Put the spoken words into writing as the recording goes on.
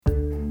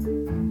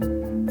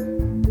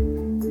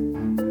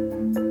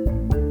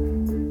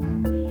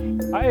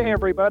Hi,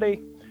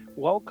 everybody.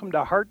 Welcome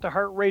to Heart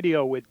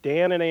Radio with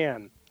Dan and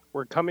Ann.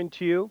 We're coming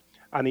to you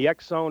on the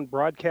X Zone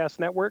Broadcast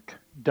Network,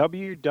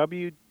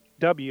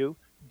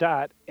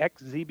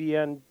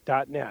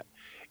 www.xzbn.net.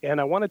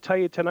 And I want to tell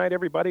you tonight,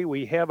 everybody,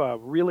 we have a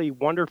really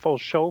wonderful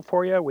show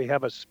for you. We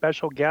have a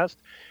special guest.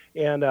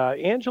 And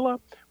Angela,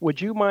 would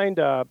you mind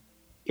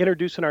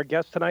introducing our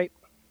guest tonight?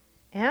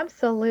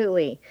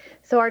 Absolutely.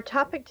 So our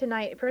topic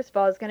tonight, first of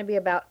all, is going to be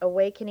about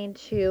awakening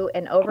to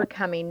and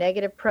overcoming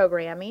negative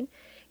programming.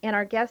 And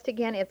our guest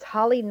again, it's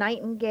Holly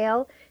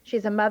Nightingale.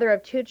 She's a mother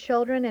of 2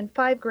 children and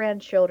 5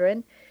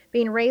 grandchildren.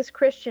 Being raised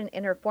Christian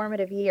in her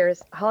formative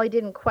years, Holly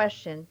didn't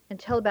question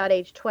until about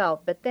age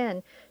 12, but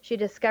then she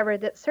discovered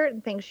that certain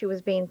things she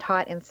was being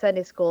taught in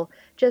Sunday school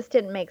just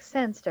didn't make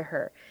sense to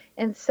her.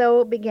 And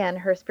so began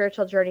her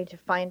spiritual journey to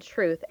find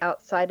truth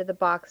outside of the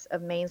box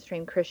of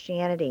mainstream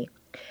Christianity.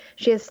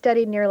 She has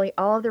studied nearly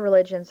all of the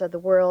religions of the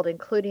world,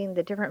 including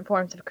the different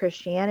forms of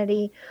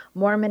Christianity,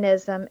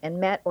 Mormonism, and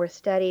met or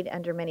studied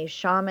under many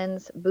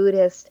shamans,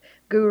 Buddhists,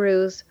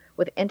 gurus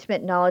with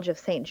intimate knowledge of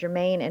Saint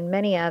Germain, and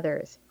many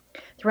others.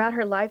 Throughout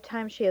her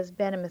lifetime, she has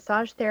been a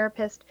massage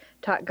therapist,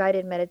 taught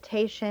guided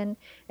meditation,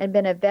 and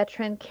been a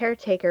veteran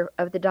caretaker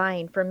of the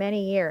dying for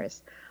many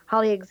years.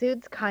 Holly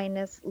exudes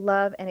kindness,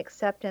 love, and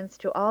acceptance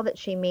to all that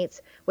she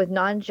meets with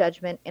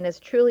non-judgement and is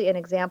truly an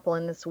example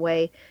in this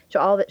way to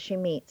all that she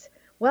meets.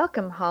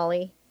 Welcome,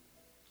 Holly.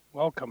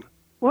 Welcome.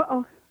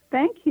 Well,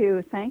 thank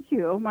you. Thank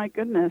you. Oh, my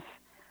goodness.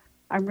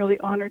 I'm really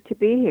honored to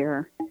be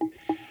here.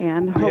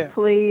 And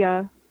hopefully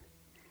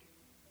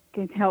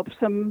can help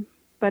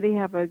somebody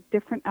have a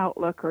different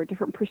outlook or a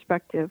different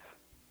perspective.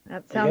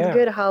 That sounds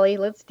good, Holly.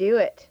 Let's do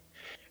it.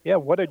 Yeah,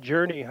 what a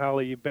journey,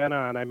 Holly, you've been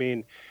on. I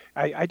mean,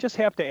 I just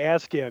have to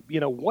ask you,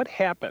 what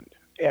happened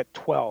at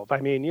 12?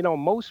 I mean,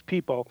 most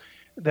people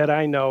that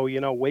I know,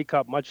 wake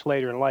up much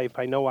later in life.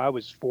 I know I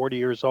was 40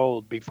 years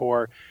old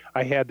before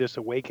I had this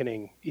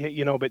awakening,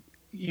 but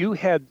you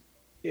had,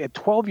 at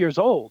 12 years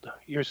old,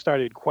 you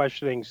started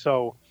questioning.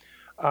 So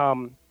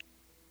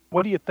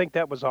what do you think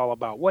that was all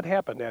about? What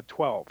happened at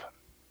 12?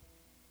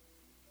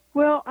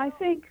 Well, I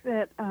think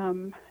that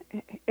to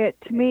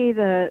me,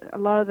 a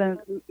lot of the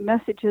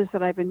messages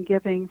that I've been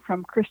giving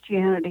from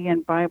Christianity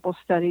and Bible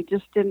study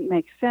just didn't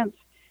make sense.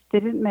 They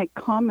didn't make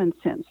common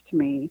sense to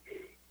me.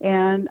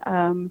 And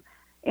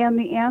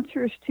the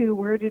answers to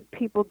where did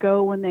people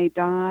go when they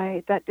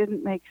die, that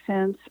didn't make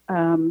sense.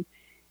 And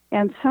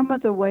some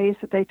of the ways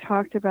that they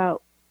talked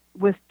about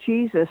with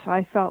Jesus,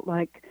 I felt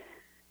like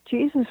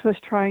Jesus was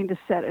trying to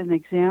set an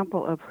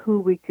example of who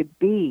we could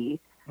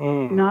be,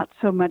 not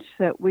so much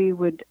that we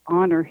would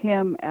honor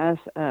him as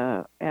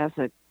a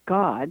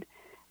God,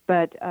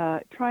 but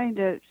trying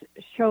to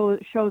show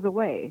the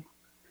way.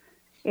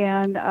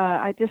 And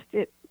I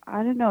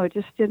don't know, it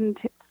just didn't.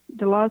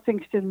 A lot of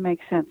things didn't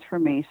make sense for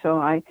me, so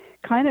I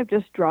kind of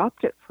just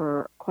dropped it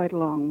for quite a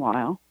long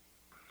while.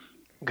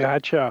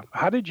 Gotcha.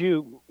 How did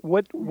you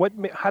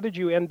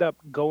end up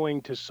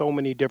going to so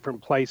many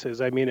different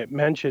places? I mean, it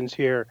mentions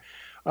here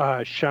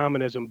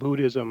shamanism,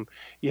 Buddhism,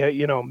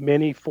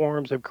 many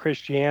forms of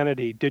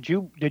Christianity. Did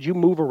you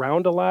move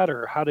around a lot,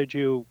 or how did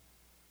you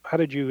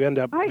end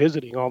up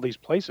visiting all these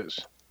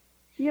places?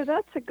 Yeah,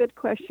 that's a good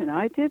question.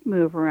 I did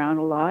move around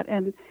a lot,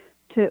 and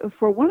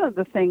for one of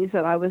the things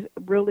that I was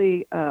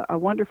really a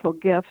wonderful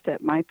gift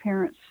that my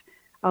parents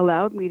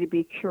allowed me to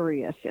be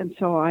curious. And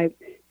so I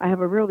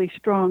have a really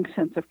strong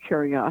sense of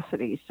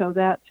curiosity. So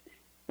that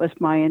was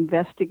my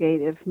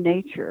investigative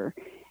nature.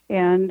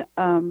 And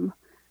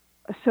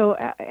so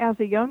as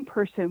a young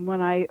person,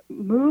 when I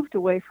moved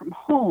away from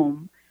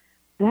home,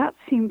 that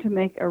seemed to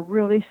make a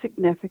really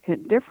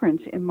significant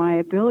difference in my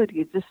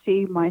ability to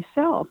see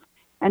myself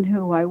and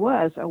who I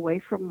was away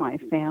from my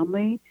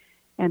family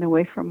and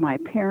away from my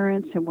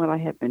parents and what I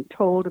had been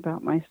told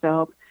about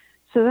myself.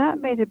 So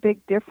that made a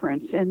big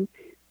difference. And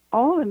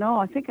all in all,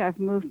 I think I've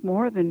moved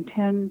more than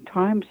 10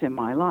 times in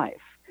my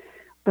life.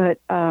 But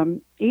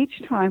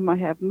each time I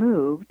have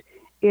moved,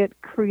 it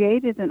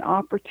created an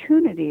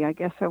opportunity, I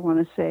guess I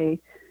want to say,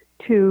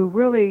 to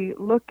really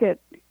look at,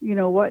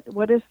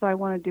 what is it I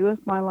want to do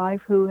with my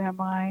life? Who am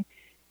I?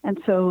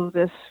 And so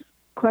this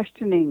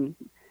questioning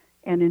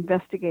and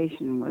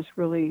investigation was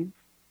really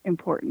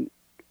important.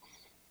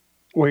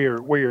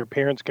 Were your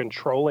parents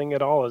controlling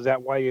at all? Is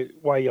that why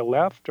you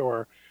left,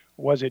 or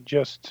was it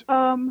just?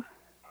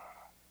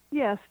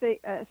 Yes, they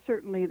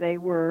certainly they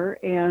were,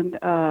 and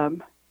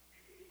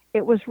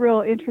it was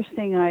real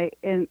interesting.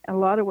 In a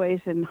lot of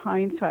ways, in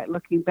hindsight,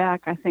 looking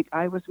back, I think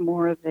I was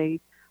more of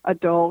the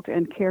adult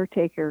and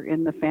caretaker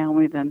in the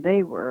family than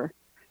they were,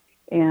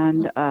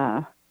 and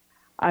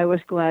I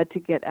was glad to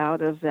get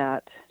out of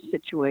that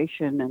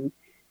situation.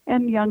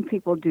 And young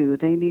people do;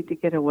 they need to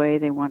get away.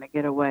 They want to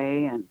get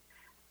away, and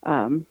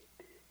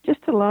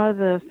just a lot of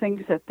the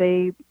things that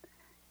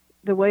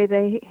the way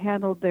they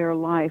handled their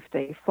life,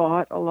 they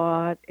fought a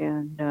lot,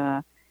 and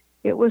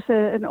it was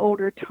an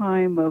older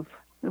time of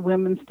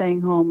women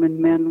staying home and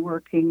men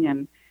working,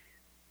 and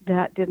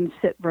that didn't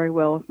sit very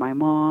well with my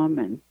mom.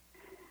 And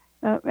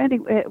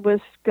Anyway, it was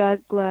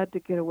glad to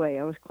get away.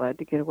 I was glad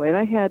to get away. And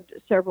I had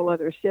several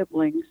other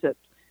siblings that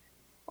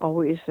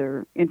always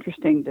are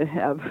interesting to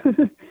have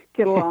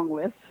get along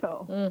with.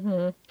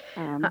 So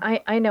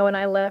I know when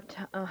I left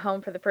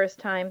home for the first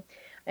time,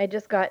 I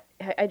just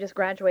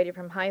graduated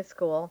from high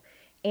school,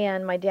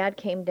 and my dad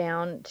came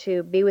down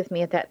to be with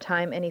me at that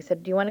time, and he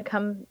said, "Do you want to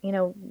come,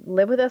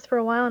 live with us for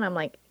a while?" And I'm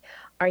like,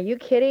 "Are you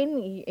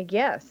kidding?"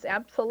 Yes,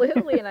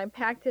 absolutely. And I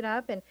packed it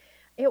up, and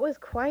it was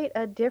quite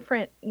a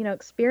different,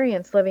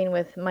 experience living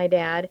with my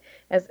dad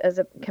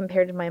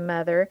compared to my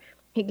mother.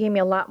 He gave me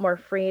a lot more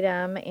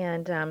freedom,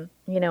 and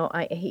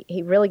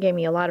he really gave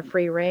me a lot of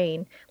free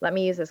reign. Let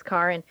me use his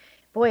car, and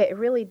boy, it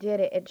really did.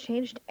 It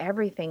changed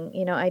everything.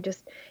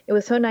 It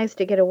was so nice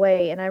to get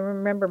away. And I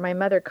remember my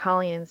mother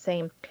calling and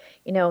saying,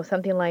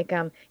 something like,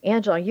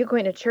 "Angela, are you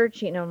going to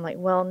church?" I'm like,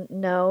 "Well,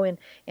 no." And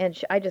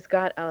I just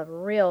got a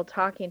real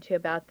talking to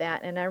about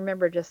that. And I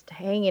remember just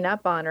hanging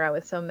up on her. I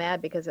was so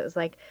mad because it was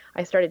like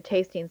I started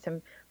tasting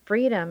some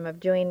freedom of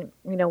doing,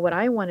 what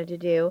I wanted to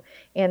do.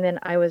 And then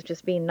I was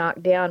just being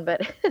knocked down.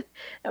 But it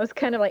was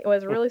kind of like, it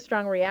was a really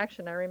strong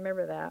reaction. I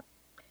remember that.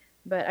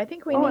 But I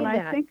think we need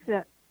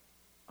that.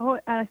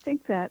 I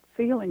think that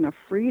feeling of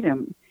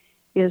freedom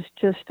is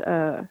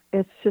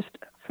it's just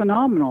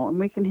phenomenal, and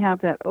we can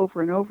have that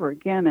over and over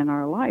again in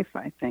our life,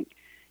 I think,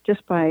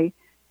 just by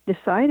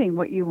deciding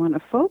what you want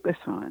to focus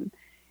on.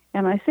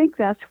 And I think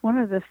that's one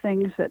of the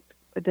things that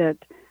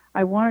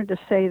I wanted to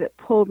say that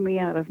pulled me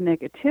out of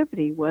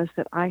negativity was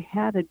that I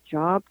had a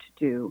job to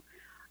do,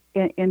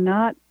 and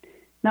not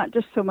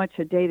just so much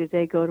a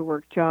day-to-day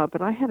go-to-work job,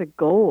 but I had a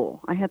goal.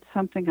 I had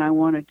something I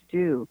wanted to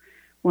do.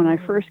 When I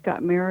first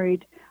got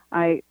married,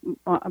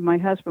 my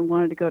husband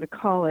wanted to go to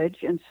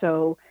college, and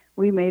so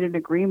we made an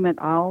agreement.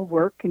 I'll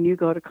work and you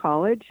go to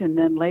college, and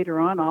then later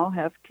on I'll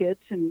have kids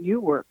and you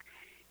work.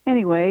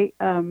 Anyway,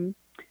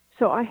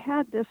 so I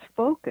had this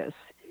focus,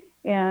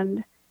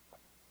 and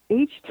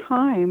each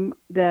time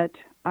that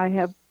I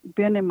have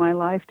been in my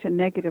life to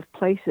negative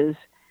places,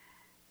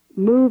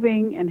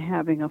 moving and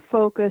having a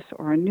focus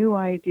or a new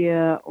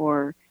idea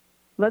or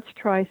let's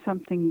try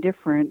something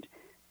different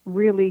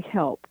really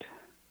helped.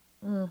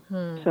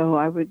 Mm-hmm. So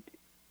I would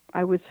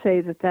say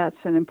that that's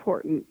an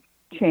important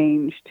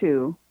change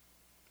too.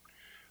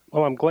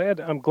 Well, I'm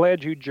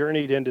glad you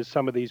journeyed into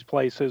some of these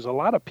places. A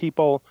lot of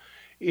people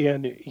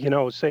in,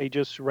 say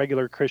just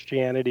regular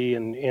Christianity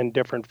and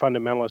different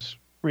fundamentalist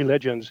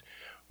religions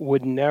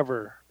would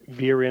never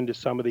veer into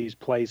some of these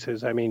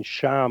places. I mean,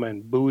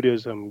 shaman,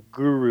 Buddhism,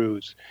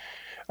 gurus,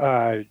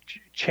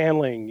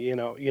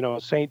 channeling,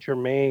 Saint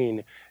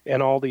Germain,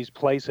 and all these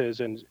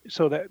places. And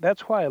so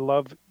that's why I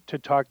love to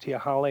talk to you,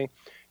 Holly,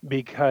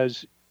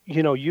 because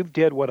you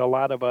did what a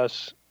lot of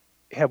us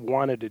have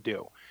wanted to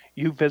do.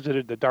 You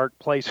visited the dark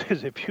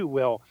places, if you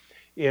will,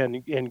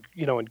 in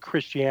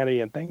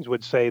Christianity, and things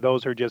would say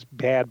those are just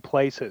bad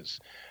places,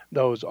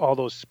 all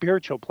those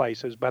spiritual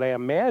places. But I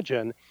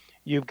imagine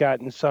you've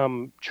gotten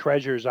some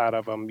treasures out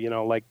of them,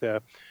 like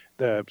the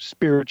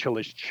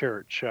spiritualist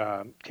church.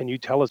 Can you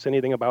tell us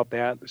anything about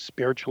that, the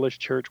spiritualist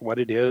church, what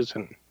it is?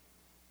 And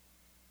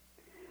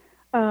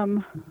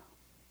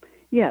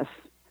yes,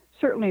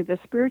 certainly the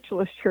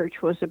spiritualist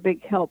church was a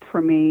big help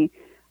for me.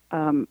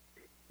 And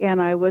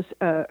I was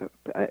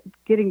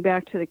getting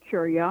back to the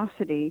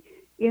curiosity.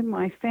 In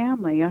my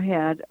family, I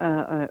had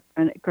a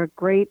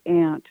great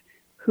aunt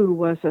who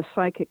was a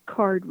psychic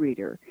card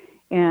reader.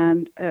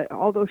 And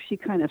although she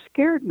kind of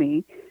scared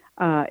me,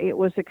 it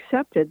was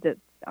accepted that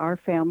our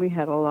family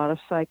had a lot of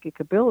psychic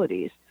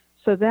abilities.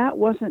 So that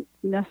wasn't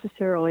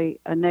necessarily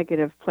a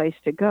negative place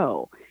to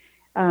go.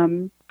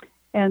 And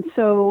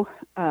so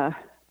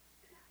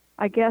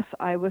I guess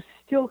I was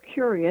still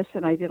curious,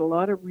 and I did a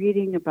lot of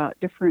reading about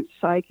different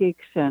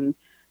psychics and,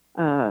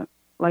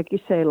 like you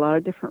say, a lot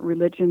of different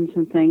religions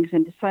and things,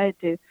 and decided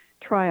to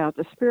try out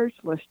the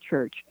spiritualist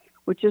church,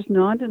 which is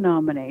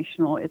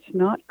non-denominational. It's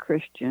not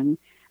Christian,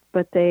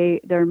 but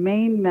their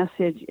main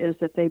message is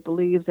that they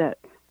believe that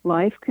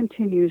life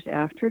continues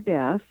after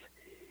death.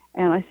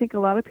 And I think a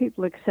lot of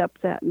people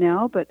accept that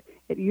now, but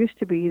it used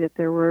to be that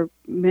there were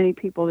many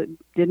people that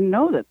didn't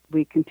know that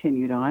we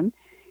continued on.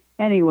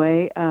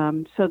 Anyway,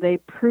 so they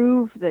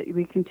prove that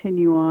we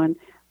continue on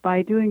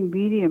by doing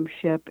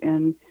mediumship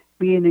and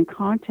being in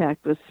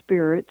contact with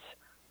spirits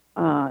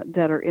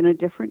that are in a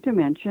different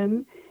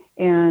dimension.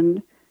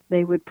 And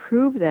they would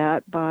prove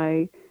that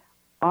by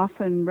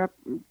often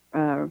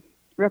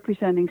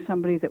representing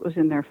somebody that was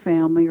in their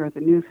family or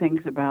that knew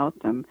things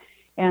about them.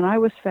 And I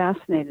was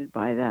fascinated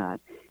by that.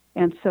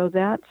 And so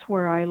that's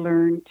where I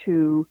learned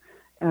to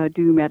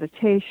do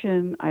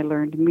meditation. I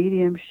learned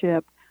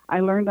mediumship. I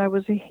learned I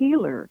was a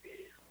healer.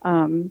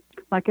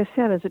 Like I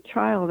said, as a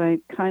child, I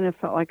kind of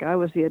felt like I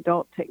was the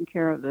adult taking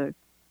care of the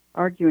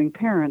arguing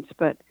parents,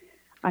 but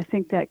I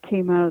think that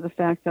came out of the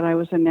fact that I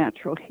was a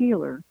natural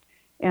healer.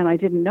 And I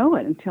didn't know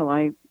it until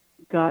I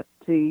got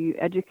the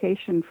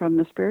education from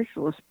the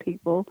spiritualist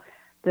people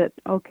that,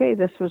 okay,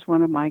 this was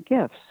one of my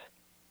gifts.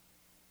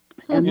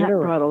 And that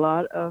brought a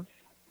lot of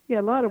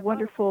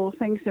wonderful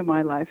things in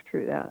my life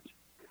through that.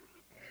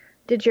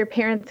 Did your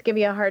parents give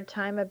you a hard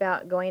time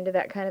about going to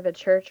that kind of a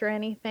church or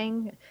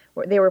anything?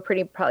 They were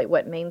pretty, probably,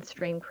 what,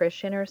 mainstream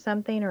Christian or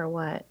something, or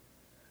what?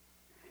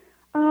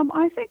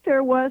 I think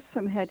there was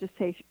some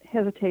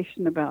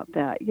hesitation about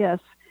that. Yes,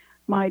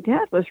 my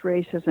dad was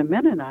raised as a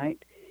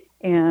Mennonite,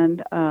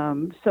 and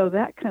so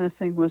that kind of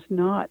thing was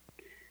not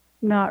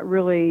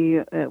really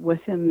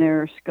within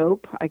their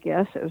scope. I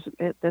guess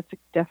that's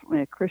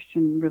definitely a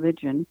Christian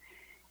religion,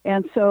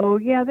 and so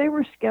yeah, they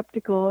were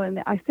skeptical,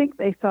 and I think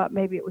they thought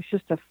maybe it was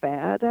just a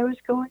fad I was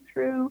going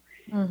through.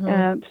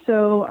 Mm-hmm.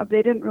 So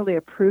they didn't really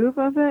approve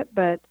of it,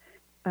 but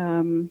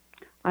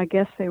I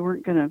guess they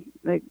weren't going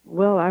to.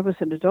 Well, I was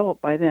an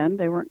adult by then.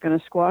 They weren't going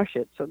to squash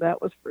it, so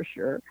that was for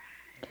sure.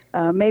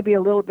 Maybe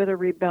a little bit of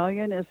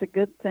rebellion is a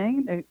good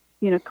thing.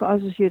 It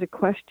causes you to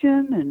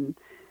question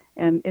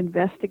and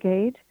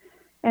investigate.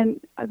 And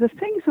the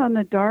things on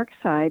the dark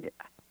side,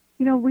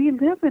 we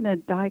live in a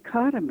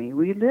dichotomy.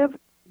 We live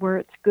where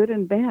it's good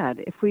and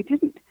bad. If we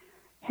couldn't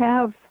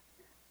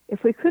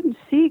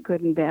see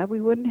good and bad,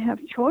 we wouldn't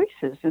have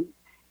choices. And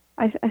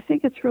I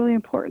think it's really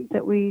important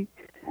that we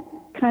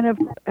kind of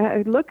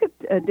look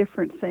at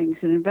different things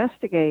and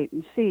investigate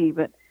and see,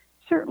 but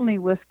certainly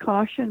with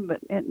caution, but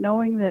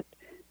knowing that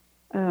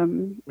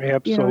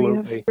Absolutely. You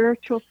have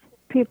spiritual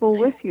people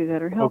with you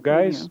that are helping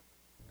guys, you.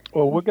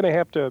 Well, we're going to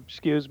have to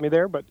excuse me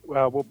there, but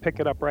we'll pick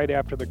it up right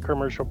after the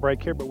commercial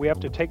break here. But we have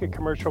to take a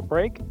commercial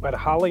break. But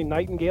Holly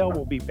Nightingale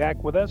will be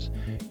back with us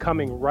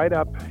coming right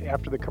up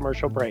after the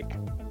commercial break.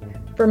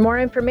 For more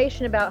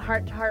information about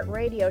Heart to Heart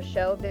Radio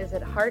Show,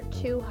 visit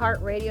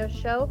Heart2Heart Radio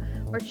Show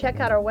or check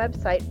out our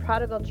website,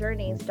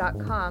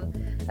 prodigaljourneys.com.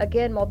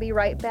 Again, we'll be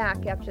right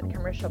back after the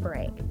commercial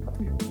break.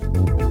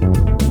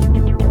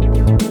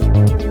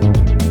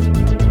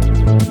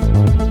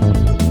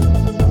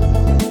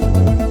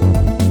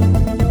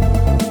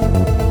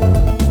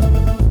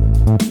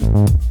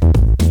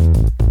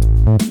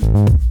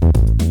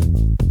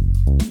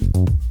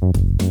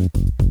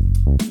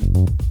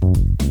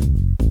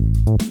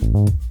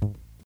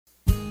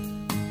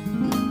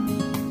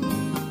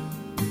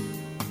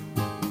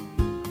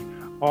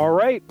 All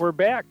right, we're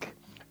back.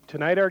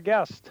 Tonight, our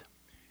guest.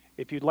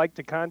 If you'd like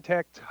to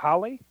contact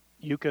Holly,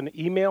 you can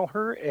email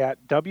her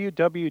at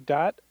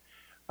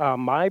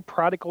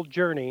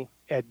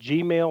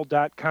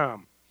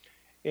www.myprodigaljourney@gmail.com.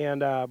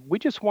 And we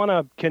just want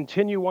to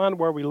continue on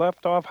where we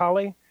left off,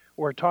 Holly.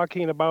 We're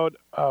talking about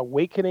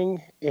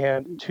awakening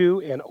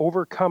to and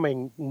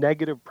overcoming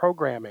negative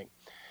programming.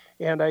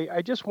 And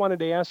I just wanted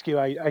to ask you,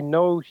 I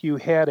know you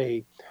had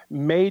a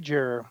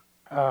major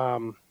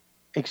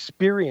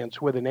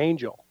experience with an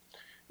angel.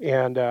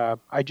 And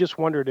I just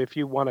wondered if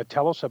you want to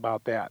tell us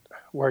about that,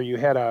 where you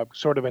had a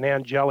sort of an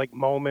angelic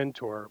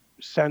moment or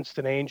sensed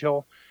an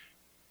angel.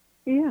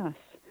 Yes,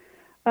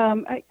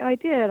 I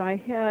did.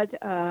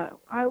 I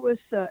was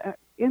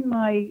in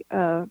my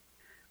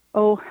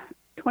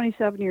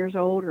 27 years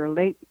old or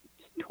late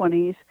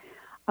 20s.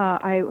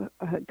 I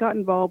got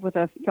involved with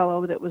a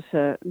fellow that was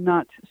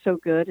not so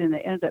good, and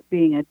it ended up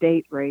being a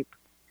date rape.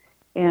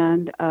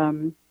 And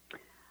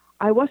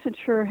I wasn't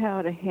sure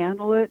how to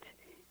handle it.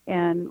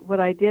 And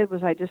what I did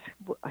was I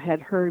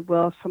had heard,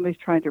 well, if somebody's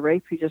trying to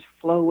rape you, just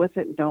flow with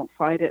it and don't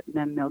fight it, and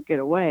then they'll get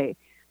away.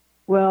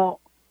 Well,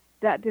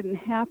 that didn't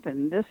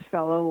happen. This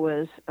fellow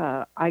was,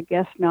 I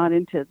guess, not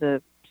into the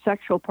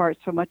sexual part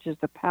so much as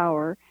the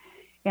power.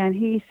 And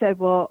he said,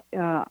 well,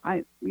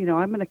 I'm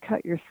going to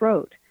cut your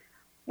throat.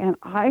 And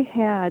I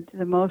had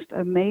the most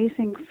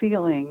amazing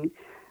feeling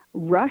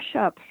rush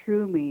up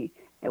through me.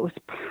 It was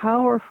a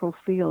powerful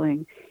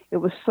feeling. It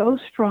was so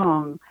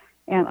strong.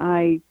 And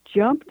I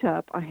jumped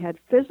up. I had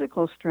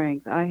physical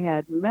strength. I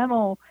had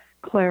mental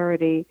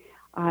clarity.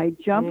 I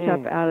jumped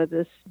up out of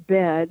this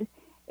bed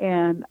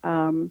and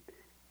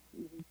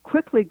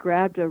quickly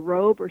grabbed a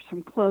robe or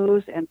some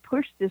clothes and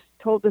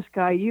told this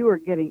guy, you are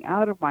getting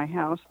out of my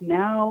house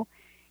now.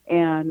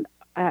 And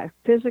I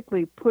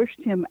physically pushed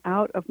him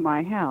out of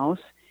my house.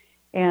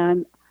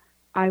 And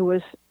I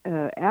was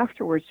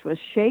afterwards was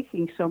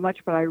shaking so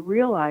much, but I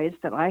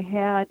realized that I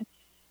had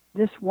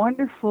this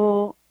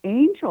wonderful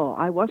angel.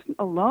 I wasn't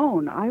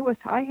alone. I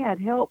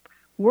had help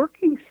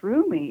working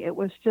through me. It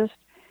was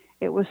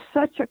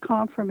such a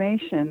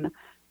confirmation.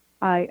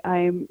 I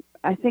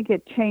think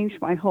it changed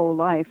my whole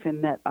life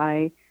in that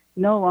I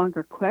no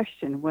longer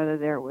questioned whether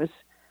there was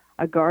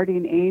a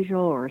guardian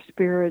angel or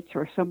spirits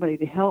or somebody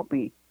to help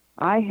me.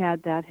 I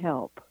had that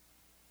help.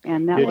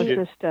 And that was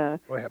just a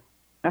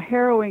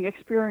harrowing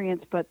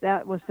experience, but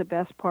that was the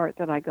best part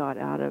that I got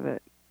out of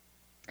it.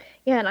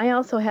 Yeah, and I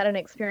also had an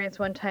experience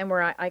one time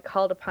where I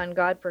called upon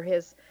God for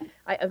this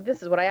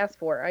is what I asked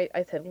for.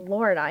 I said,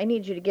 Lord, I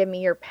need you to give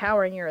me your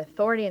power and your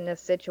authority in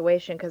this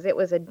situation because it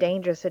was a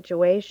dangerous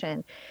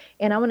situation.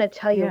 And I want to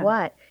tell you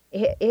what,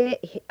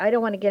 I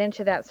don't want to get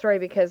into that story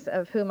because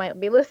of who might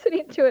be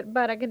listening to it,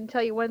 but I can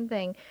tell you one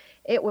thing.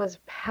 It was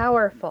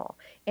powerful,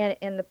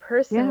 and the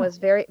person was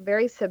very,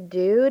 very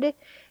subdued.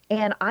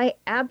 And I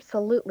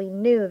absolutely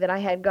knew that I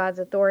had God's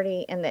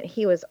authority and that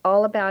he was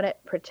all about it,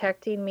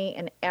 protecting me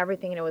and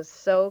everything. And it was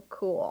so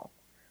cool.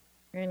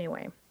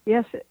 Anyway.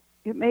 Yes,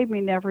 it made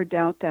me never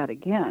doubt that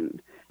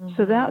again.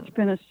 So that's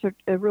been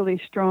a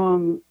really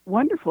strong,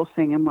 wonderful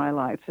thing in my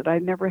life, that I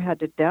never had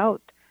to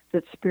doubt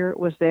that spirit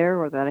was there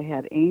or that I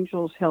had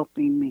angels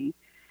helping me.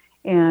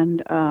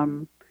 And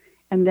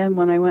then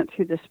when I went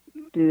through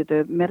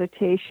the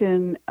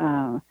meditation,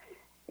 and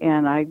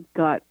I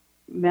got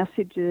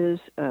messages,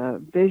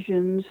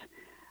 visions,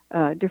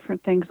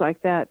 different things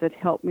like that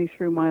helped me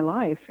through my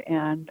life.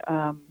 And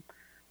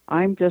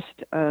I'm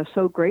just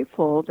so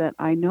grateful that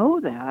I know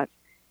that,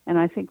 and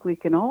I think we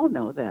can all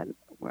know that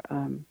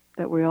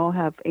we all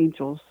have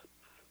angels.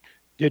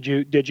 Did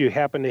you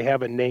happen to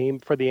have a name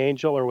for the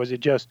angel, or was it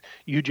just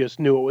you just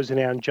knew it was an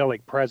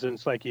angelic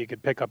presence, like you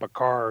could pick up a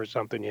car or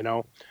something, you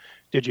know?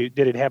 Did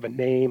it have a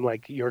name,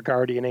 like your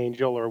guardian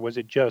angel, or was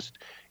it just,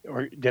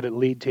 or did it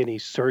lead to any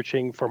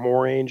searching for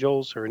more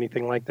angels or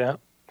anything like that?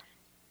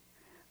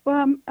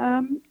 Well,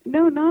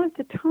 no, not at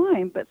the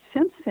time, but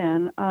since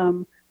then,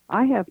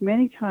 I have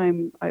many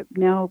times, I've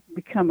now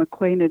become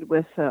acquainted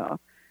with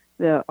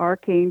the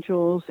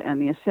archangels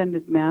and the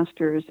ascended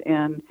masters,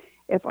 and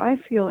if I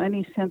feel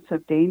any sense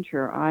of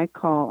danger, I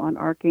call on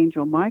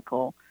Archangel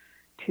Michael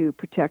to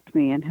protect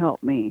me and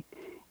help me.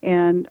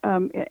 And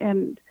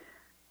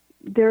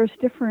there's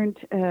different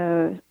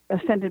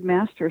ascended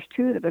masters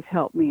too that have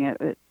helped me.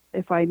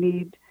 If I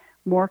need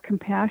more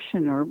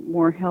compassion or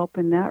more help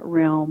in that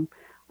realm,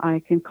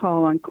 I can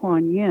call on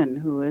Kuan Yin,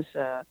 who is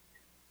a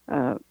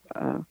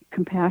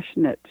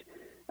compassionate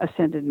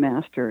ascended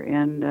master.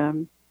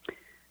 And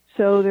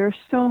so there's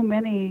so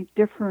many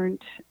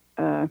different,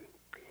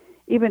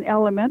 even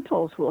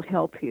elementals will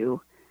help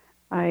you.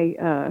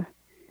 And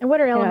what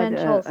are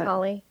elementals,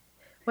 Holly?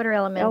 What are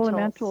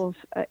elementals?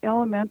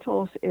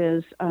 Elementals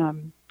is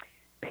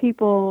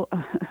people,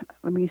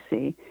 let me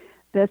see,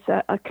 that's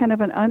a kind of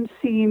an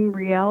unseen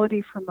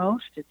reality for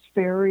most. It's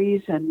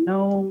fairies and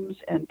gnomes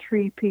and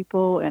tree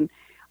people, and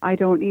I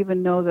don't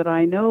even know that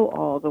I know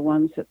all the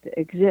ones that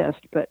exist,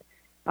 but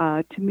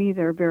to me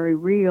they're very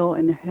real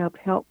and have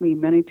helped me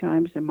many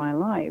times in my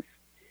life.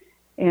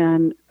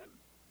 And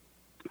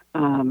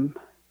let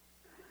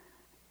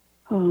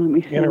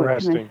me see,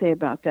 what can I say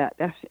about that?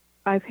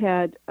 I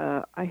had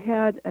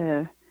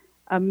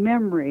a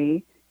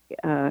memory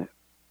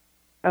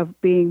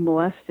of being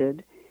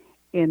molested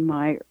in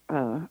my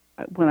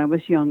when I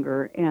was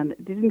younger, and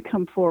it didn't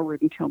come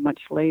forward until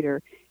much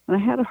later, and I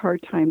had a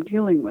hard time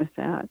dealing with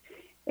that.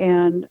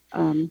 And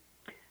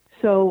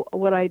so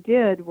what I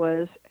did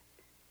was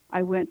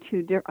I went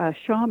to a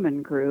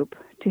shaman group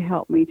to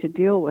help me to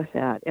deal with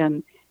that,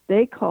 and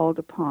they called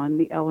upon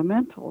the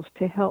elementals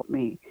to help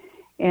me.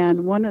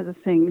 And one of the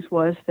things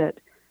was that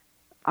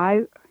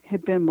I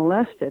had been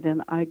molested,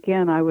 and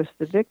again, I was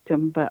the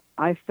victim, but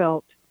I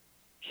felt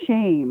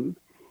shame.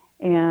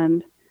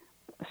 And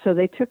so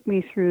the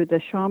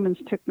shamans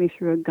took me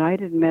through a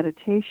guided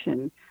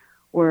meditation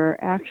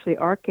where actually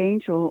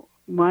Archangel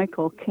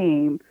Michael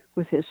came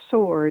with his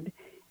sword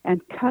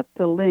and cut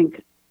the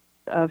link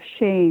of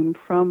shame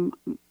from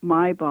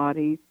my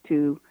body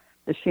to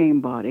the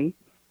shame body.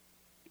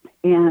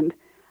 And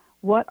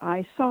what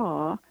I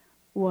saw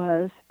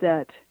was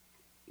that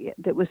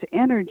there was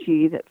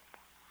energy that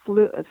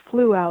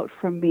flew out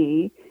from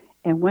me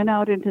and went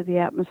out into the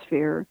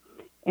atmosphere,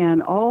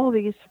 and all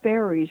these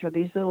fairies or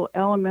these little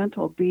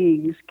elemental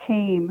beings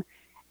came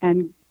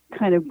and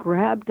kind of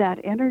grabbed that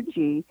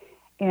energy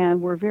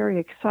and were very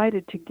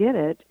excited to get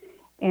it.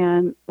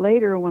 And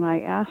later when I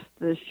asked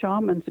the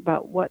shamans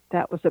about what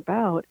that was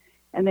about,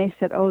 and they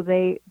said, oh,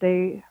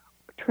 they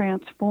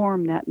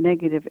transform that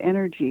negative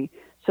energy,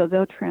 so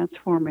they'll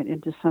transform it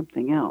into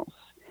something else.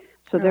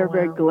 So they're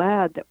very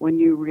glad that when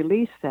you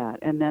release that,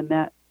 and then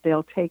that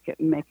they'll take it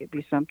and make it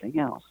be something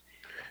else.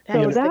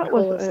 That is the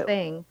coolest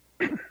thing.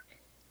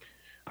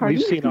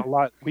 We've seen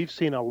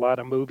a lot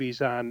of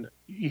movies on,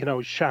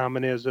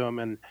 shamanism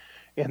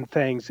and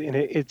things, and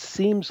it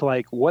seems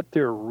like what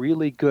they're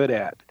really good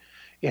at,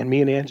 and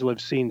me and Angela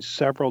have seen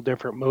several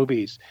different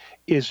movies,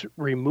 is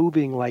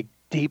removing like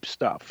deep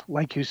stuff,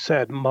 like you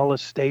said,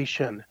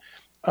 molestation,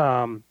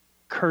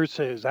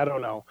 curses. I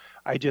don't know.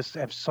 I just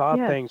have saw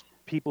things.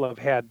 People have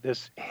had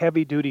this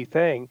heavy duty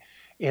thing,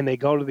 and they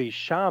go to these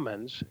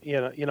shamans.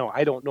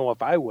 I don't know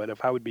if I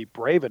would be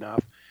brave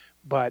enough,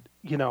 but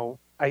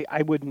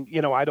I wouldn't.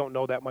 I don't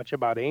know that much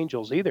about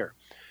angels either.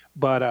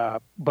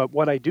 But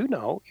what I do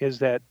know is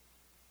that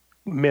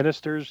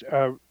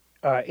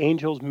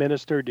angels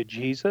minister to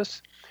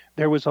Jesus.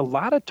 There was a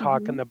lot of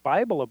talk in the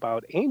Bible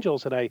about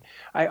angels, and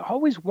I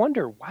always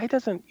wonder, why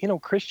doesn't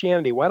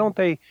Christianity, why don't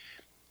they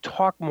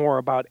talk more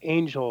about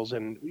angels?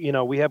 And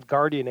we have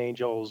guardian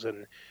angels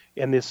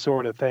and this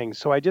sort of thing.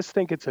 So I just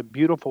think it's a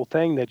beautiful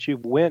thing that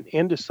you've went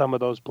into some of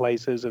those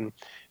places and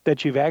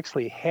that you've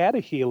actually had a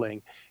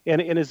healing.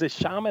 And as a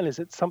shaman, is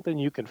it something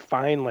you can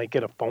find like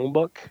in a phone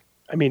book?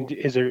 I mean,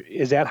 is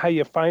that how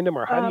you find them,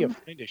 or how do you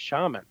find a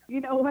shaman? You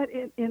know what?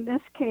 In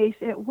this case,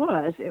 it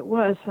was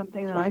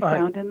something that I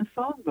found in the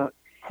phone book.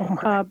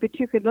 But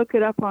you could look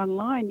it up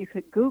online. You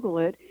could Google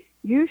it.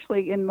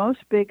 Usually, in most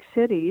big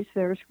cities,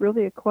 there's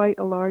really quite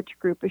a large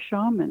group of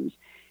shamans,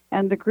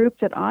 and the group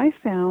that I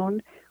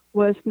found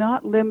was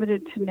not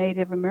limited to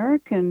Native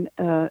American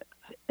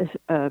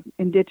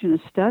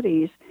indigenous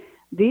studies.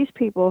 These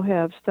people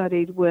have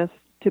studied with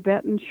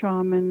Tibetan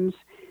shamans,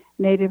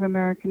 Native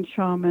American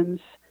shamans,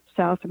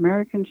 South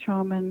American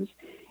shamans,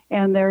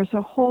 and there's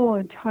a whole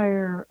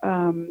entire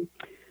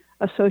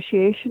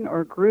association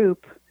or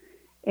group,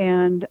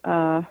 and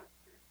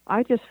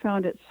I just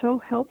found it so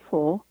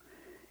helpful.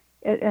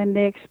 And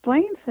they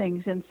explain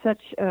things in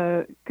such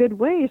good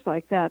ways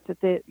like that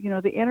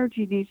the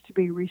energy needs to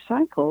be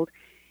recycled.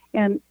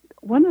 And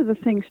one of the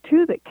things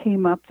too that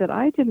came up that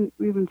I didn't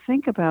even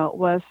think about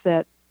was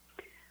that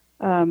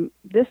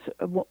this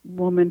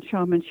woman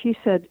shaman, she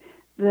said,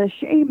 the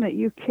shame that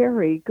you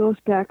carry goes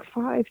back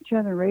 5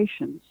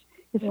 generations.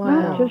 It's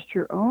not just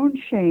your own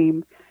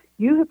shame.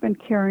 You have been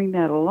carrying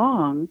that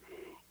along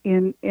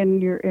in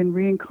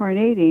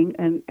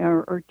reincarnating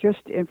or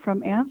just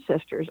from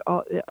ancestors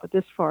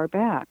this far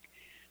back.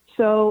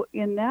 So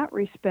in that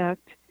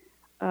respect,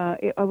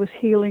 I was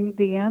healing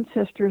the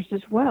ancestors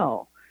as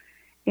well.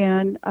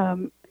 And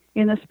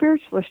in the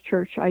spiritualist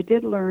church, I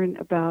did learn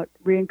about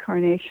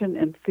reincarnation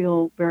and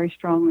feel very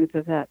strongly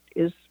that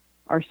is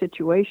our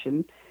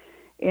situation.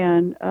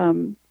 And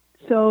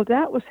so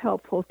that was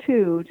helpful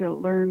too, to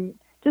learn,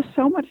 just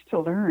so much to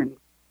learn.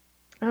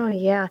 Oh,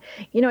 yeah.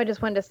 I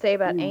just wanted to say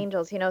about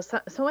angels,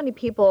 so many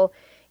people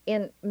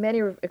in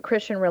many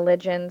Christian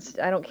religions,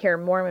 I don't care,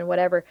 Mormon,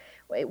 whatever,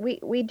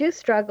 we do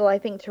struggle, I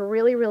think, to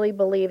really, really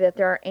believe that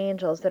there are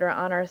angels that are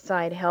on our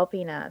side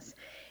helping us.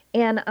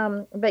 And,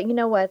 but you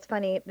know what, it's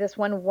funny, this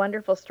one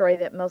wonderful story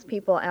that most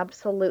people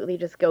absolutely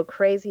just go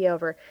crazy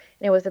over,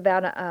 and it was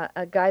about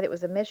a guy that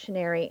was a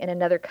missionary in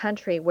another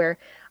country where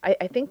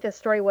I think the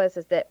story was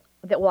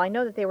well, I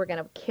know that they were going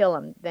to kill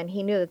him. Then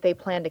he knew that they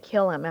planned to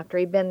kill him after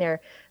he'd been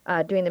there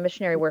doing the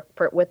missionary work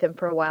with them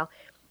for a while.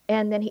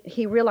 And then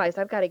he realized,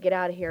 I've got to get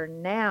out of here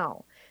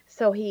now.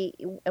 So he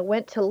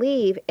went to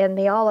leave, and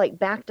they all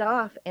backed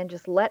off and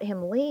just let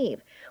him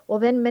leave. Well,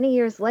 then many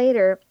years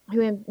later,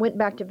 he went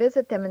back to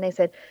visit them, and they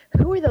said,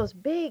 who are those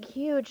big,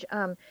 huge,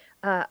 they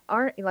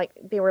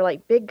were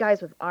big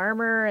guys with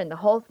armor and the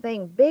whole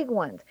thing, big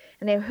ones.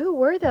 And who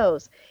were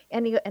those?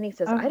 And he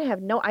says, I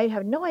have no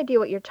idea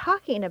what you're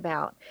talking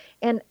about.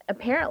 And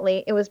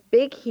apparently it was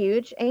big,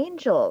 huge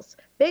angels,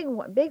 big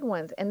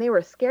ones, and they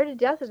were scared to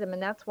death of them,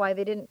 and that's why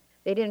they didn't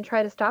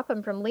try to stop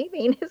him from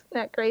leaving. Isn't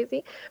that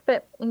crazy?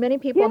 But many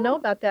people know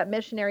about that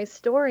missionary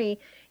story,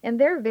 and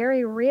they're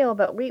very real,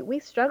 but we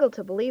struggle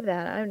to believe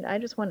that. I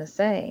just want to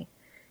say,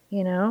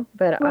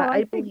 but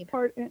I believe.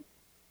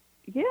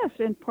 Yes,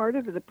 and part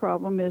of the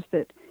problem is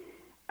that,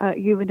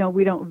 even though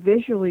we don't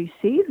visually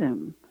see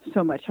them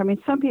so much, I mean,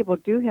 some people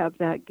do have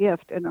that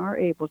gift and are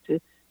able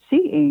to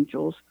see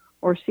angels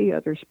or see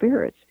other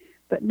spirits,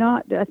 but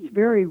that's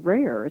very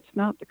rare. It's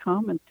not the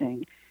common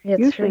thing.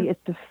 Usually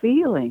it's a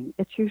feeling.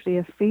 It's usually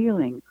a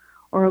feeling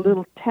or a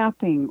little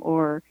tapping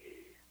or,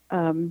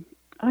 I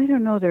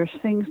don't know, there's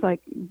things like,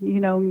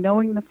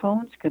 knowing the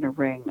phone's going to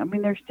ring. I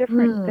mean, there's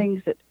different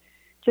things that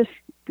just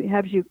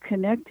have you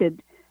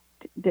connected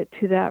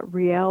to that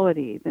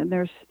reality. Then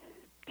there's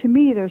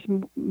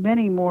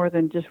many more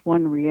than just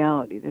one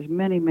reality. There's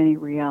many, many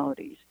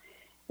realities.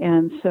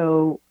 And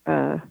so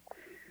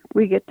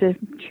we get to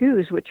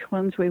choose which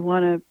ones we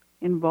want to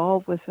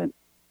involve with it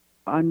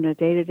on a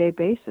day-to-day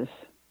basis.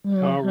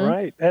 Mm-hmm. All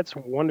right. That's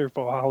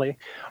wonderful, Holly.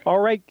 All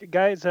right,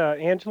 guys,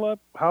 Angela,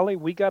 Holly,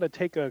 we got to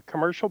take a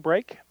commercial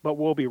break, but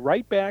we'll be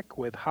right back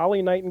with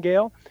Holly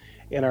Nightingale.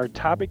 And our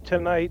topic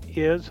tonight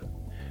is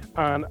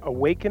on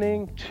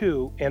awakening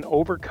to and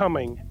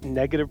overcoming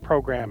negative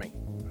programming.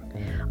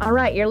 All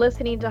right, you're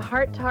listening to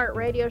Heart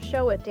Radio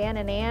Show with Dan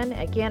and Ann.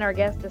 Again, our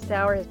guest this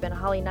hour has been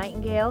Holly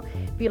Nightingale.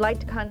 If you'd like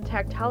to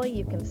contact Holly,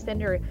 you can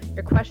send her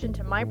your question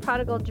to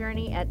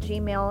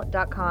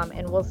myprodigaljourney@gmail.com,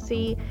 and we'll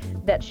see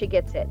that she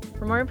gets it.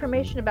 For more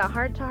information about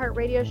Heart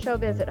Radio Show,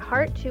 visit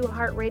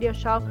Heart2Heart Radio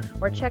Show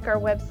or check our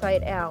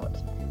website out.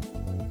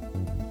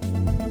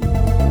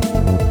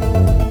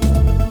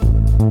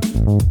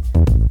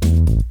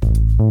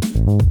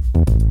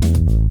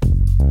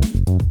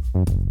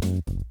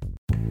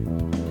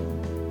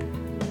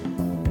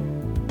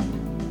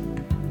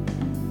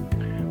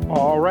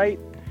 All right,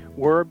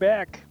 we're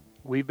back.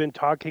 We've been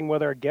talking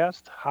with our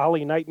guest,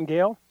 Holly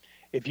Nightingale.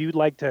 If you'd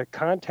like to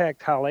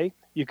contact Holly,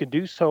 you can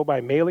do so by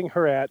mailing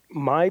her at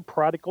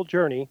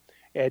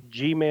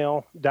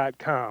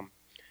myprodigaljourney@gmail.com.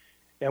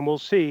 And we'll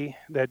see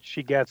that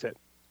she gets it.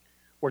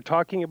 We're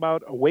talking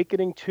about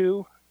awakening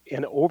to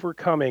and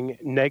overcoming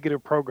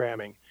negative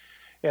programming.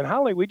 And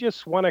Holly, we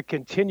just want to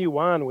continue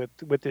on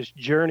with this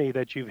journey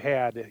that you've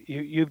had.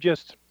 You've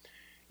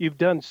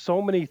done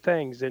so many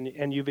things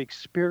and you've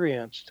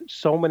experienced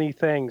so many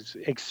things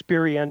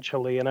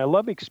experientially. And I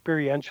love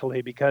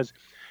experientially because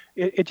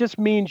it just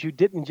means you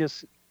didn't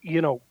just,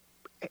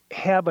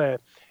 have a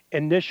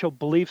initial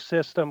belief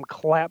system,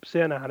 collapse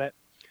in on it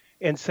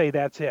and say,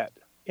 that's it.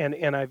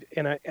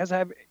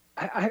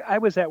 I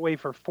was that way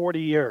for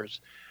 40 years.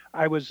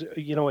 I was,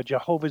 a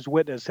Jehovah's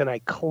Witness, and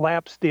I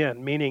collapsed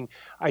in, meaning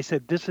I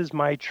said, this is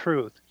my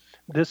truth.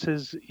 this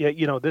is,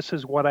 this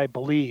is what I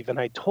believe. And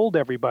I told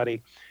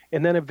everybody.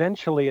 And then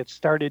eventually it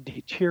started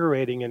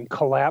deteriorating and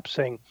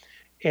collapsing.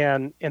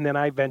 And then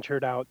I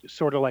ventured out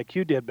sort of like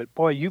you did. But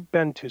boy, you've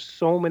been to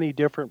so many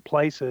different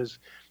places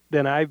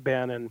than I've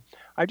been. And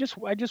I just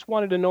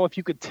wanted to know if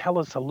you could tell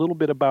us a little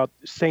bit about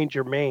Saint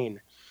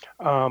Germain.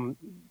 Um,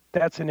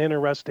 that's an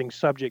interesting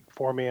subject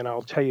for me, and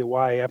I'll tell you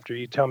why after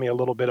you tell me a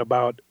little bit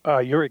about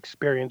your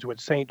experience with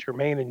Saint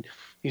Germain. And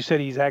you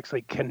said he's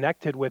actually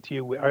connected with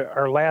you.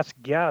 Our last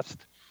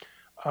guest,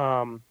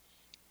 um,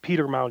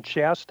 Peter Mount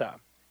Shasta,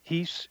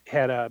 he's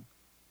had an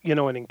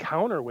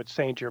encounter with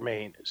Saint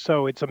Germain.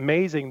 So it's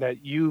amazing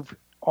that you've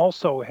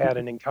also had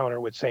an encounter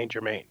with Saint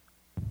Germain.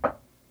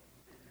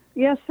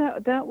 Yes,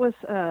 that was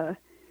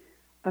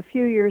a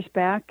few years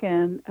back,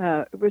 and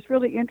it was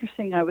really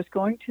interesting. I was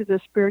going to the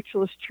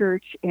spiritualist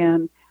church,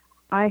 and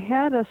I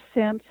had a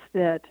sense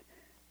that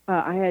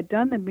I had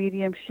done the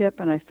mediumship,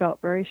 and I felt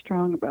very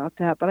strong about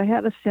that. But I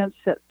had a sense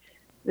that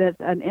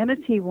an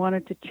entity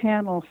wanted to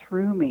channel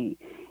through me,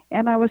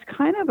 and I was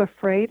kind of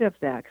afraid of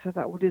that because I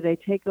thought, well, do they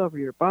take over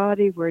your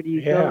body? Where do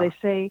you go?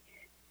 They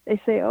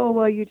say, oh,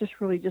 well, you just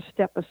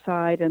step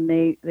aside, and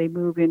they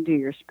move into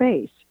your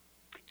space.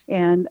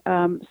 And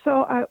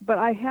but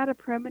I had a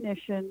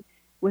premonition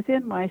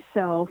within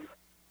myself,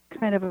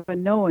 kind of a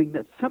knowing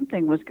that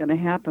something was going to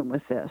happen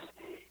with this.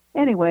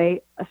 Anyway,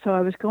 so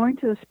I was going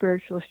to the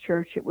spiritualist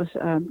church. It was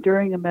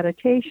during a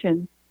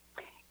meditation,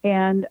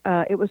 and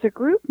it was a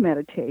group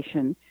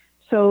meditation.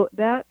 So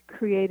that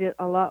created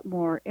a lot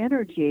more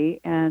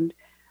energy, and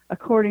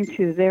according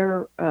to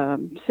their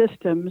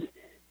systems,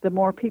 the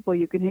more people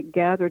you can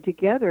gather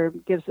together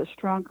gives a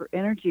stronger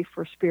energy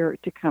for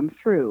spirit to come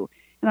through.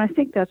 And I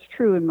think that's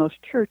true in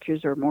most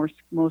churches or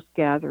most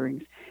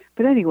gatherings.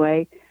 But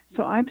anyway,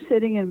 so I'm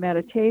sitting in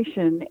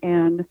meditation,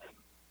 and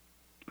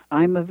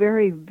I'm a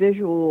very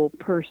visual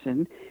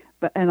person,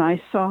 and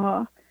I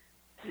saw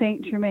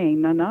Saint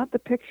Germain. Now, not the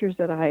pictures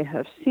that I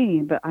have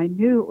seen, but I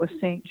knew it was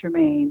Saint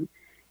Germain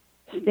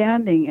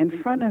standing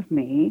in front of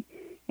me,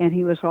 and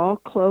he was all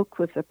cloaked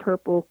with a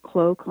purple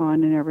cloak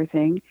on and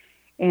everything.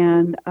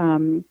 And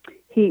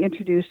he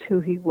introduced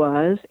who he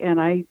was, and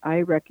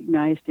I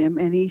recognized him,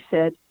 and he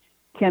said,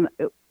 can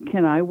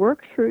I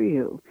work through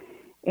you?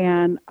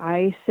 And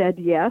I said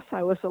yes.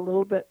 I was a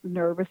little bit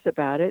nervous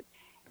about it.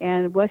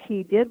 And what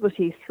he did was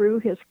he threw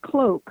his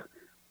cloak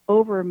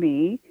over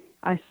me.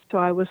 So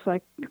I was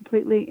like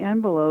completely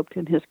enveloped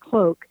in his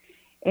cloak.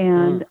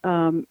 And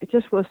it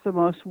just was the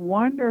most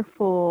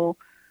wonderful,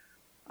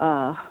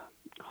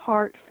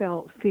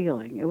 heartfelt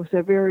feeling. It was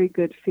a very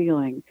good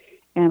feeling.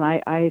 And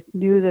I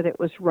knew that it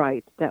was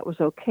right. That was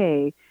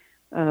okay.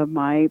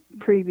 My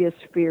previous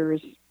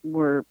fears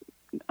were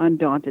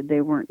undaunted.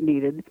 They weren't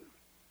needed.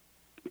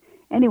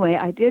 Anyway,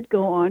 I did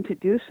go on to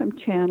do some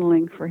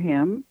channeling for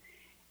him,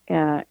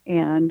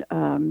 and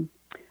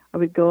I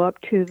would go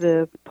up to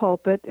the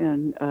pulpit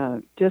and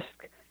just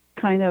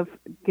kind of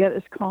get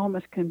as calm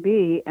as can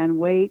be and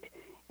wait,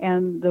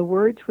 and the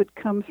words would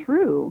come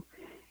through.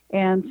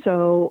 And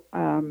so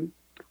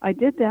I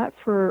did that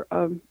for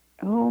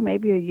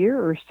maybe a year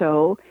or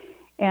so,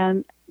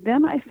 and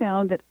then I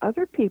found that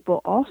other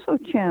people also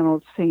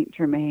channeled Saint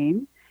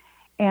Germain.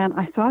 And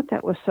I thought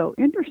that was so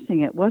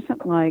interesting. It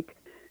wasn't like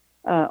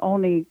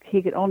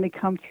he could only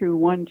come through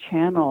one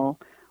channel,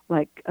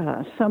 like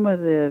some of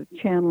the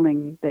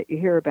channeling that you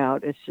hear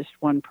about is just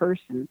one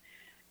person.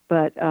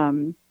 But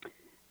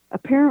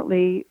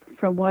apparently,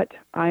 from what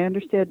I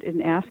understood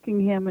in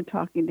asking him and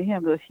talking to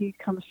him, that he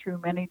comes through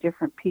many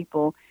different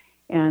people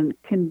and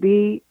can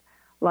be,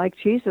 like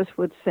Jesus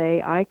would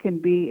say, I can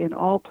be in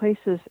all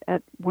places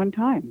at one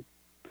time.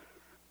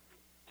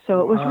 So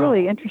it was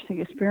really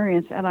interesting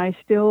experience, and I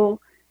still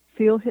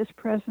feel his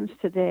presence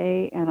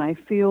today, and I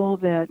feel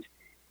that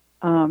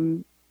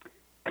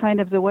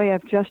kind of the way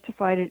I've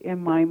justified it in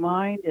my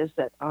mind is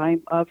that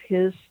I'm of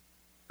his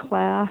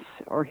class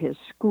or his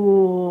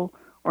school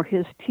or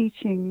his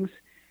teachings,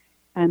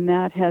 and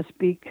that has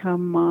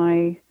become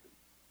my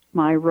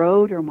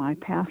road or my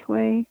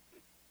pathway.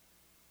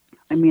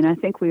 I mean, I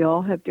think we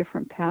all have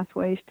different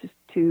pathways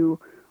to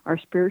our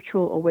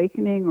spiritual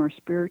awakening or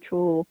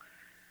spiritual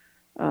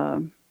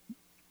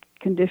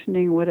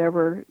conditioning,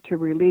 whatever, to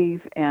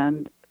relieve,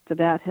 and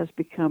that has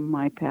become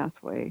my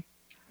pathway.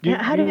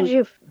 How did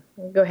you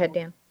go ahead,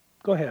 Dan?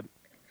 Go ahead.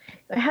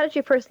 How did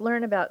you first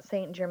learn about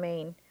Saint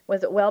Germain?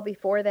 Was it well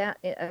before that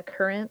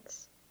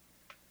occurrence?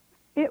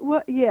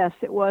 Yes,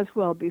 it was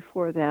well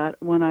before that,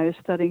 when I was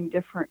studying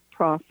different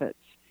prophets,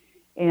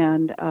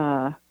 and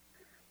I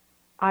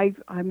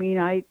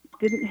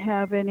didn't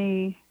have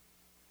any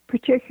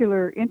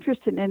particular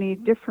interest in any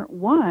different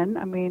one.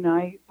 I mean,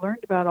 I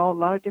learned about a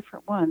lot of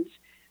different ones.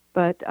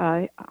 But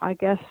I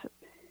guess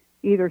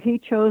either he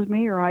chose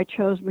me or I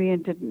chose me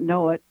and didn't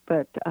know it.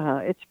 But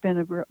it's been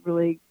a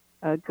really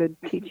good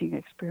teaching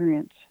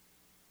experience.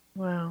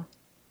 Wow.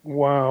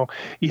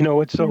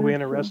 What's so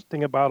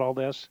interesting about all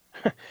this,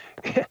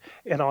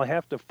 and I'll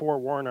have to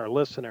forewarn our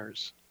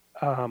listeners,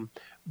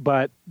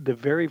 but the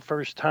very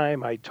first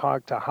time I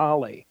talked to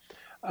Holly,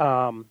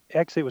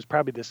 Actually, it was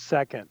probably the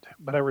second,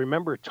 but I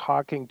remember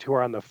talking to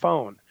her on the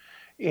phone.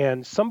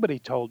 And somebody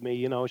told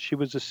me, she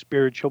was a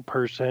spiritual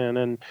person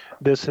and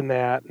this and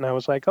that. And I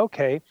was like,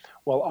 okay.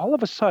 Well, all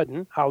of a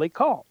sudden, Holly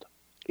called.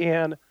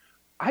 And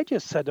I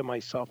just said to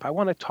myself, I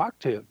want to talk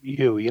to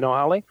you,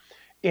 Holly.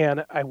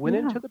 And I went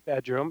Yeah. into the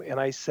bedroom and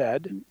I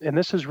said, and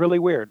this is really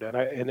weird,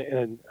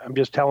 and I'm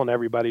just telling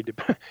everybody to,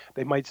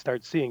 they might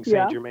start seeing Saint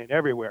Yeah. Germain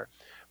everywhere.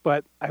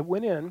 But I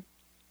went in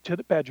to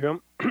the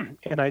bedroom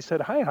and I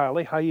said, "Hi,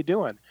 Holly, how you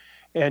doing?"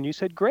 And you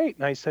said, "Great."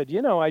 And I said,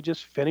 I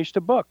just finished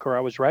a book, or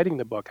I was writing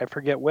the book, I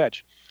forget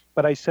which.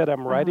 But I said,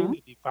 I'm writing Uh-huh.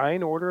 The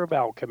Divine Order of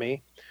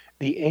Alchemy,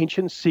 the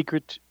ancient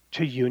secret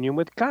to union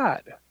with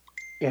God.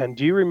 And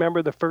do you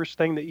remember the first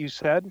thing that you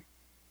said?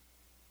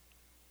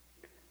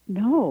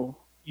 No.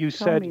 You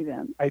Tell said, me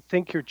then. I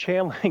think you're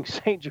channeling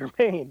Saint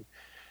Germain.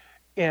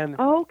 And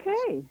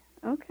Okay.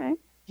 Okay.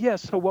 yeah,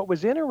 so what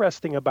was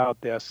interesting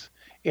about this,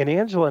 and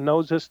Angela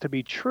knows this to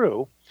be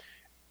true,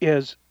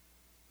 is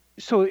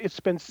so it's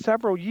been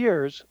several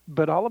years,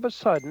 but all of a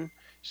sudden,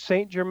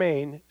 Saint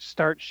Germain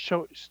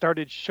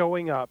started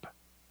showing up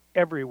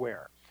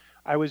everywhere.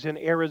 I was in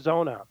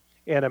Arizona,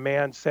 and a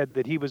man said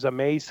that he was a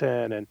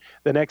Mason, and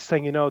the next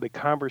thing you know, the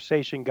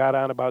conversation got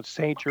on about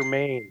Saint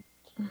Germain,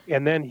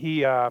 and then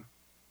he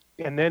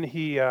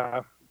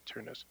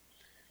turn this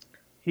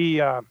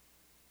he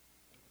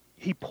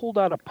he pulled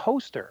out a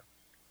poster,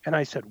 and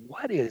I said,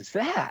 "What is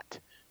that?"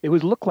 It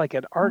was looked like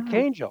an Oh.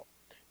 archangel,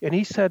 and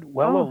he said,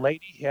 "Well, a Oh.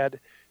 lady had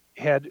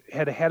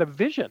a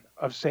vision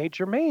of Saint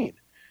Germain,"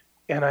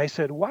 and I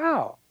said,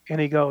 "Wow," and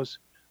he goes,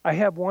 "I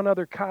have one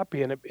other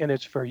copy, and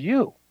it's for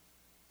you,"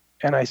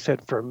 and I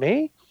said, "For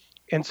me?"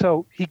 And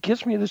so he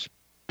gives me this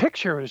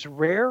picture, this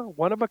rare,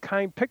 one of a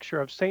kind picture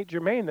of Saint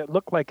Germain that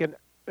looked like an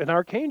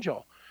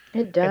archangel,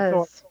 It and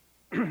so does.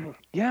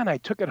 yeah, and I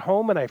took it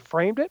home and I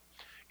framed it.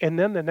 And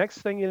then the next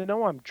thing you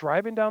know, I'm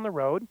driving down the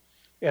road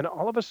and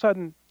all of a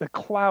sudden the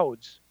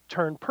clouds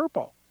turn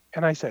purple.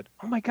 And I said,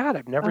 "Oh my God,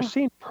 I've never Oh.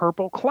 seen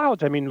purple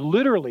clouds. I mean,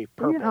 literally Yeah.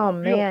 purple, Oh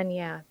real." man,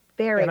 yeah.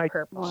 Very And I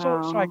purple. so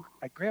I, Wow.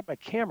 I grabbed my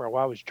camera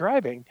while I was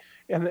driving,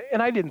 and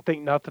I didn't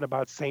think nothing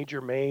about Saint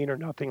Germain or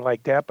nothing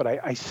like that, but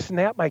I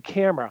snapped my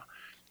camera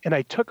and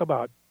I took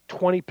about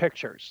 20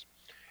 pictures.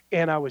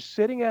 And I was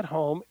sitting at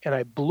home and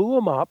I blew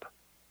them up,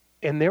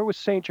 and there was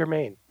Saint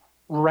Germain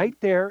right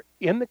there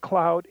in the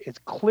cloud, as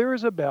clear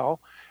as a bell.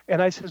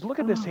 And I says, "Look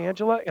at this, Oh.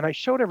 Angela." And I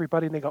showed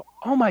everybody, and they go,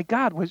 "Oh my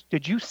God,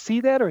 did you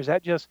see that, or is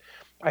that just?"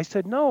 I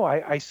said, "No,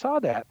 I saw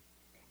that."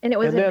 And it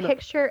was And in then,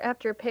 picture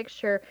after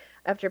picture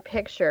after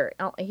picture.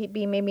 He'd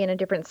be maybe in a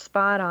different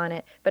spot on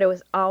it, but it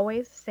was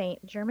always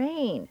Saint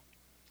Germain.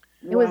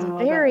 It was Wow,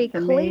 very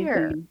that's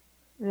clear. amazing.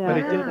 but That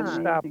it is didn't Yeah.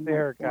 stop amazing. That's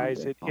there, guys.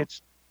 wonderful.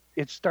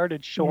 It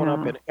started showing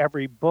up Yeah. in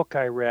every book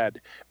I read.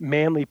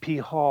 Manly P.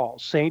 Hall,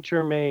 Saint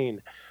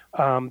Germain,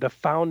 the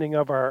founding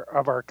of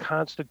our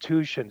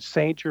Constitution,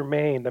 Saint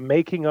Germain, the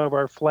making of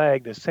our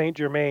flag, the Saint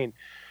Germain.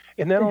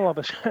 And then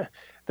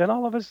then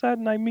all of a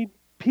sudden, I meet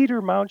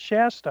Peter Mount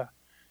Shasta.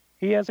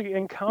 He has an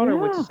encounter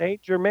with Yeah.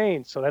 Saint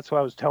Germain. So that's why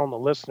I was telling the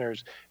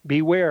listeners,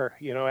 beware.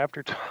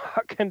 After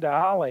talking to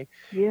Holly,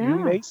 you Yeah.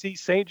 may see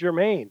Saint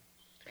Germain.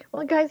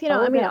 Well, guys, I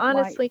Oh, mean, that might.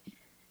 honestly,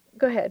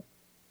 go ahead.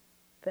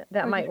 That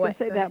I was might just going to what?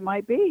 say Go that ahead.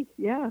 might be.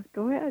 Yeah.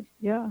 Go ahead.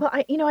 Yeah. Well,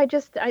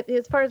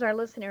 as far as our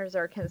listeners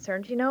are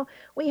concerned,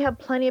 we have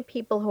plenty of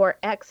people who are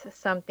ex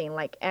something,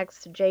 like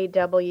ex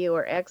JW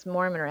or ex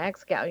Mormon or ex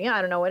Scout,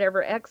 I don't know,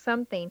 whatever, ex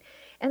something.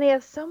 And they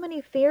have so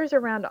many fears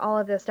around all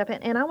of this stuff.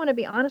 And I want to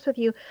be honest with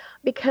you,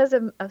 because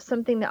of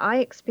something that I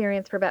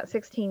experienced for about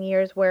 16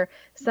 years where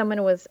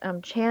someone was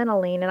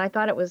channeling, and I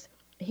thought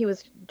he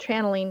was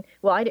channeling.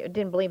 Well, I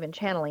didn't believe in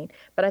channeling,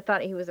 but I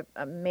thought he was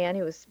a man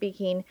who was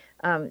speaking.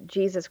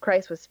 Jesus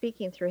Christ was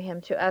speaking through him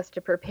to us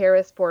to prepare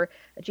us for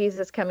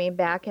Jesus coming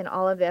back and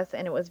all of this.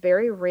 And it was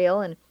very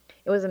real. And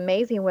it was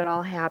amazing what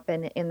all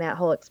happened in that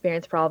whole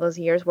experience for all those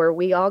years where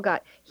we all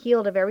got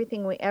healed of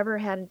everything we ever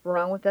had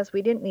wrong with us.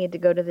 We didn't need to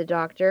go to the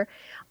doctor.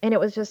 And it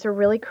was just a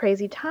really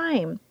crazy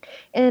time.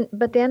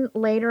 But then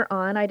later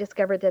on, I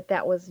discovered that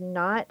that was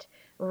not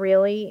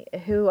really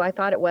who I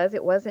thought it was.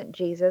 It wasn't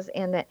Jesus,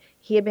 and that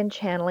he had been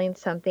channeling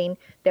something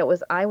that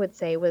was, I would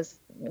say,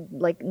 was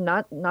like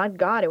not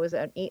God. It was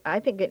I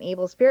think an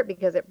evil spirit,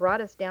 because it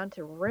brought us down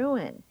to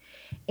ruin,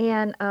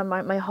 and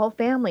my whole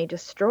family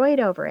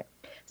destroyed over it.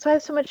 So I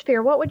have so much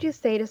fear. What would you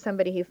say to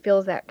somebody who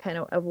feels that kind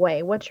of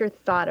way? What's your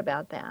thought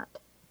about that?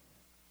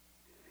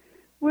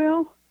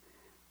 Well,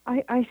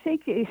 I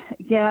think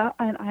yeah,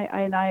 and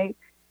I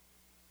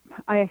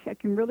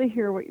can really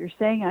hear what you're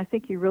saying. I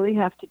think you really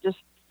have to just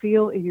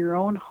feel in your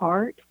own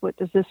heart, what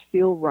does this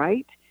feel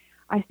right?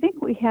 I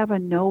think we have a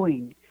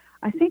knowing.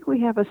 I think we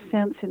have a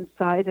sense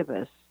inside of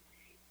us.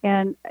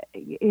 And,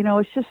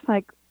 it's just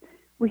like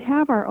we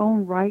have our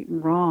own right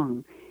and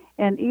wrong.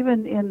 And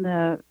even in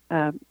the,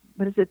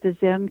 the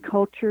Zen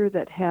culture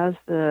that has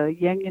the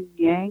yin and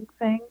yang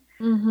thing.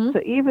 Mm-hmm.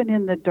 So even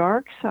in the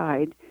dark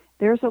side,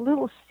 there's a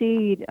little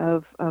seed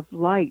of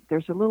light.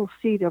 There's a little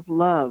seed of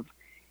love.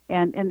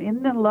 And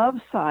in the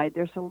love side,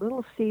 there's a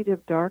little seed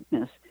of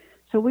darkness.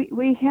 So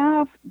we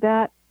have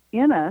that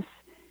in us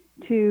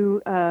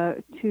to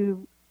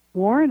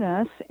warn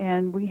us,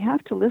 and we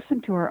have to listen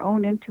to our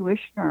own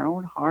intuition, our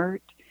own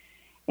heart,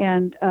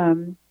 and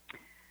and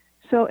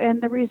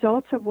the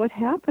results of what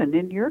happened.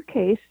 In your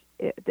case,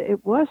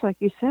 it was, like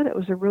you said, it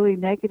was a really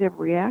negative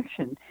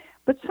reaction.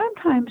 But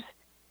sometimes,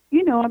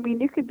 you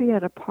could be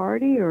at a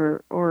party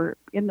or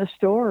in the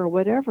store or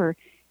whatever,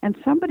 and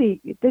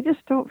somebody, they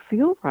just don't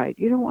feel right.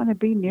 You don't want to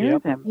be near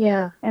them.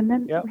 Yeah. And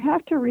then you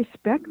have to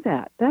respect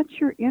that. That's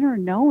your inner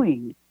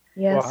knowing.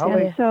 Yes. Well,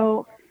 Holly, and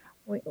so,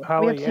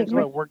 Holly,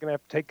 Angela, we're going to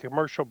have to take a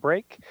commercial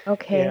break.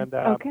 Okay. And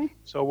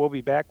so we'll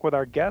be back with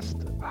our guest,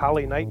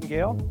 Holly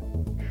Nightingale.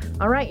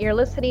 All right, you're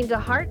listening to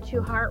Heart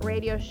to Heart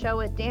Radio Show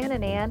with Dan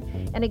and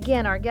Ann, and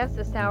again, our guest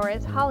this hour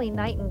is Holly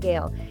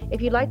Nightingale.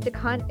 If you'd like to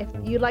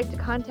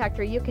contact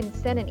her, you can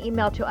send an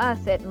email to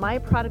us at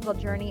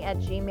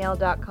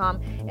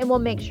myprodigaljourney@gmail.com, and we'll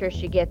make sure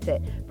she gets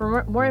it.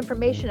 For more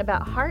information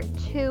about Heart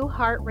to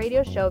Heart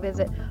Radio Show,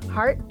 visit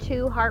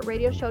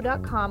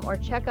heart2heartradioshow.com or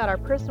check out our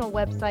personal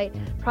website,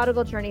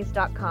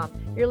 prodigaljourneys.com.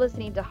 You're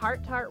listening to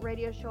Heart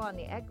Radio Show on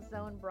the X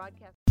Zone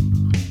broadcast.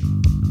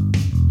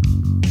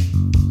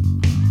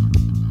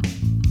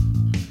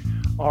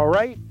 All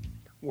right,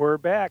 we're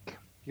back.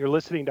 You're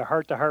listening to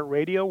Heart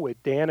Radio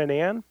with Dan and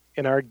Ann,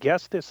 and our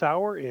guest this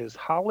hour is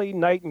Holly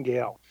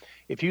Nightingale.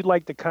 If you'd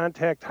like to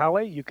contact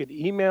Holly, you can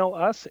email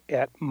us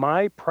at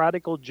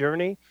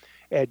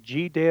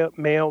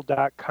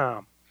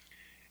myprodigaljourney@gmail.com,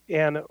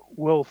 and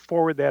we'll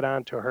forward that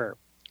on to her.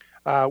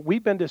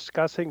 We've been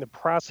discussing the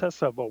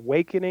process of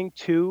awakening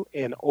to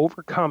and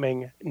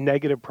overcoming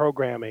negative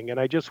programming, and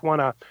I just want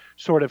to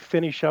sort of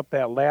finish up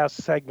that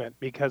last segment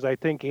because I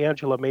think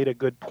Angela made a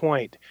good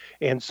point,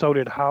 and so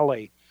did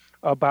Holly,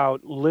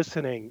 about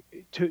listening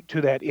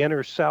to that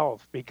inner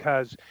self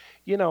because,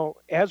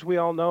 as we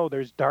all know,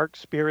 there's dark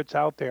spirits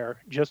out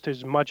there just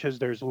as much as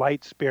there's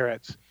light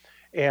spirits.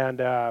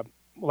 And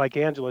like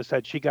Angela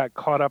said, she got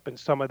caught up in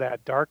some of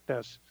that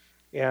darkness.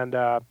 And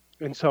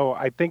so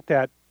I think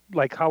that,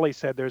 like Holly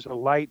said, there's a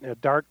light and a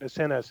darkness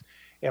in us,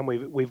 and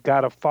we've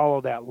got to follow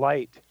that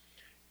light.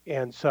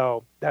 And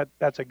so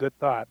that's a good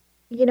thought.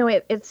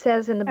 It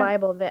says in the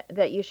Bible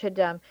that you should,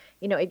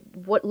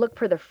 look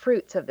for the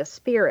fruits of the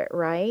Spirit,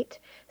 right?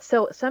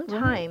 So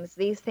sometimes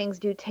these things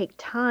do take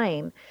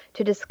time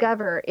to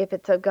discover if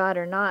it's of God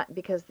or not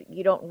because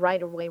you don't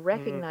right away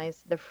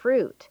recognize the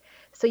fruit.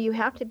 So you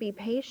have to be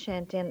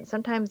patient, and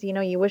sometimes,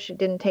 you wish it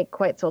didn't take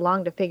quite so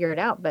long to figure it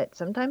out, but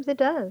sometimes it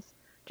does.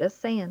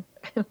 Just saying.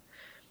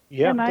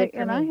 Yeah.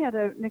 And I had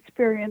an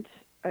experience,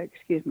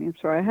 excuse me, I'm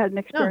sorry. I had an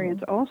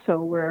experience also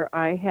where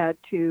I had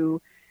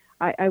to,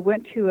 I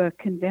went to a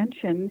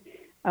convention,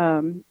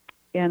 and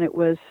it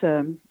was,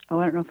 I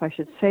don't know if I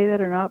should say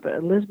that or not, but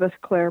Elizabeth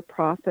Clare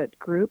Prophet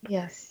group.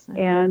 Yes.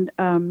 And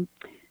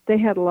they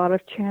had a lot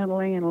of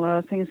channeling and a lot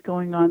of things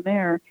going on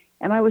there.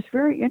 And I was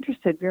very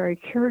interested, very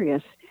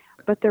curious.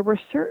 But there were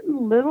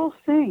certain little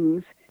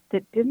things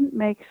that didn't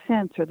make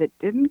sense or that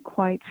didn't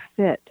quite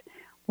fit.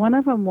 One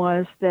of them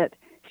was that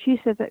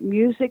she said that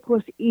music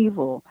was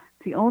evil.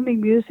 The only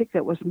music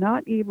that was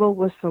not evil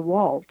was the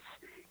waltz.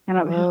 And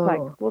I was just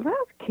like, well,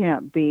 that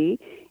can't be.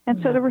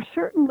 And so there were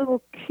certain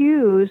little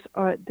cues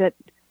that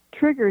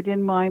triggered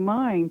in my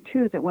mind,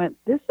 too, that went,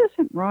 this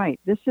isn't right.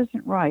 This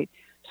isn't right.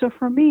 So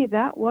for me,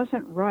 that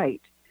wasn't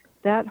right.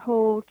 That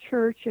whole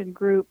church and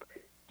group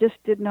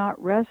just did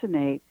not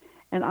resonate.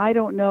 And I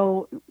don't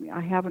know,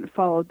 I haven't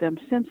followed them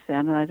since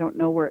then, and I don't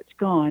know where it's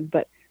gone.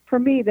 But for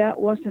me, that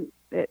wasn't,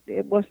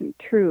 it wasn't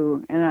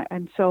true.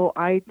 And so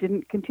I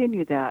didn't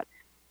continue that.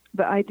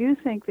 But I do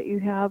think that you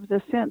have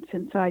the sense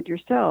inside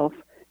yourself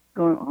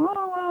going,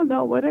 oh, well,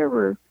 no,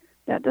 whatever.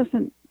 That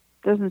doesn't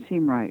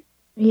seem right.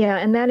 Yeah,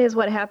 and that is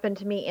what happened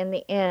to me in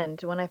the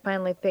end. When I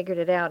finally figured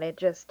it out, it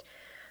just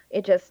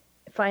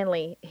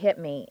finally hit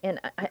me. And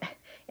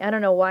I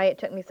don't know why it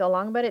took me so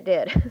long, but it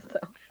did. So.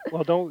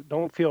 Well,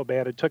 don't feel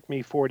bad. It took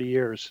me 40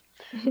 years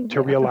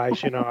to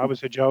realize, I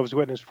was a Jehovah's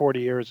Witness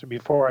 40 years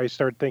before I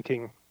started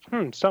thinking,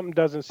 something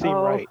doesn't seem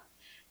right.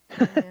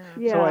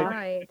 Yeah, so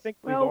I think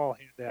we've all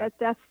had that.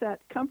 That's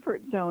that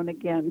comfort zone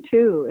again,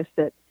 too, is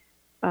that,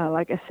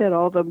 like I said,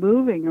 all the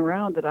moving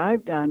around that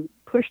I've done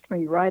pushed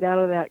me right out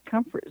of that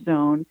comfort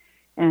zone,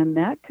 and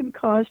that can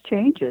cause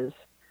changes.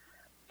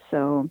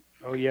 So,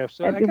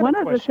 So I got one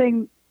a other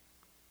thing,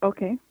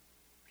 okay.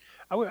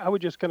 I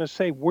was just going to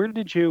say, where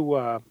did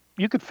you,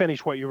 you could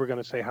finish what you were going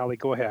to say, Holly,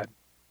 go ahead.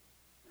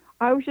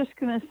 I was just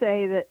going to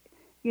say that,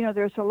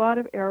 there's a lot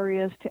of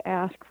areas to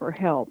ask for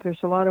help.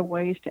 There's a lot of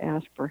ways to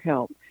ask for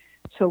help.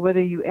 So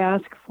whether you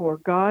ask for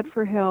God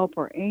for help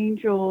or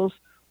angels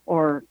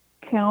or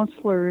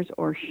counselors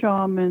or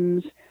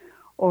shamans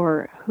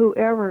or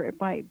whoever it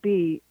might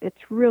be,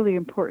 it's really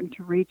important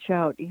to reach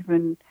out,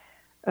 even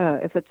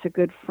if it's a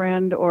good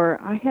friend.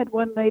 Or I had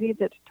one lady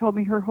that told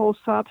me her whole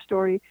sob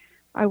story.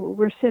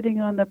 We're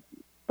sitting on the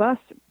bus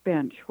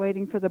bench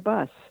waiting for the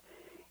bus.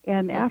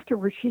 And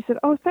afterwards she said,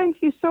 oh, thank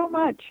you so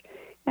much.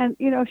 And,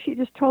 she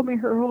just told me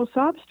her whole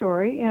sob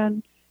story,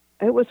 and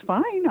it was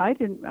fine.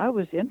 I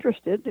was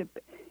interested.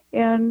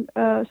 And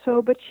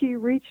but she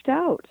reached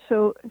out.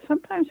 So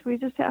sometimes we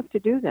just have to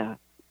do that.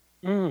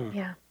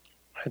 Yeah.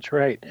 That's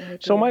right. Yeah,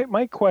 So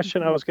my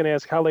question I was going to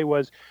ask Holly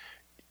was,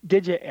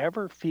 did you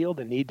ever feel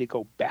the need to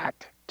go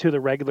back to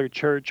the regular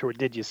church, or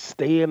did you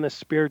stay in the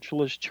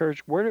spiritualist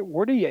church?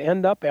 Where do you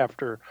end up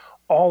after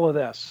all of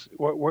this?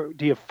 Where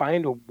do you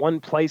find one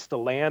place to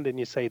land and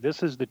you say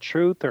this is the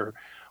truth, or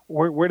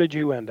where did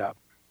you end up?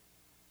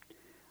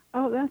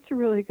 Oh, that's a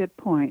really good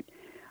point.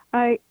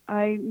 I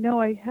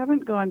know I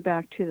haven't gone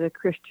back to the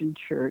Christian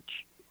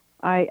church.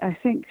 I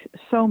think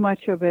so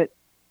much of it,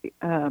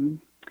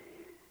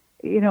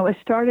 it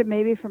started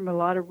maybe from a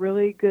lot of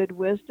really good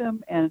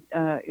wisdom, and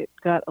it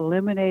got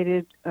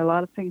eliminated. A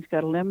lot of things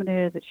got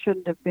eliminated that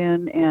shouldn't have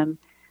been.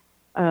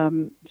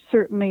 And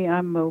certainly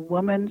I'm a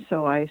woman,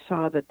 so I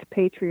saw that the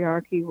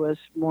patriarchy was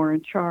more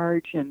in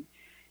charge.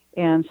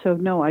 And so,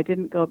 no, I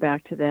didn't go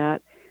back to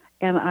that.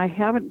 And I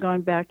haven't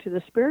gone back to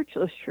the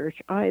spiritualist church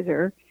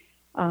either.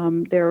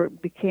 There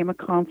became a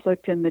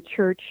conflict in the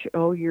church,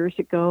 years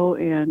ago,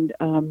 and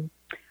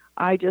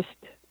I just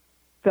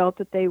felt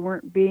that they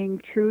weren't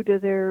being true to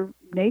their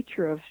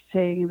nature of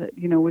saying that,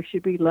 we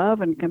should be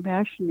love and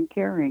compassion and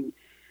caring.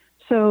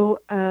 So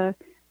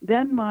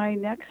then my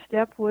next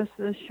step was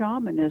the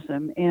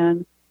shamanism,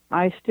 and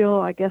I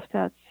guess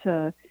that's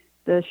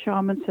the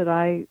shamans that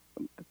I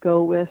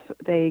go with.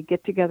 They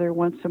get together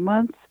once a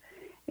month,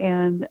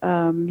 and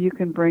you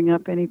can bring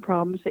up any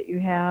problems that you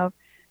have.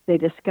 They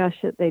discuss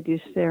it. They do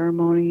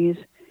ceremonies.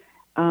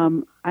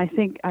 I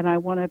think, and I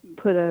want to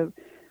put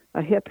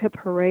a hip, hip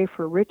hooray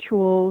for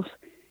rituals,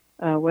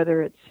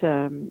 whether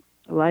it's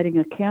lighting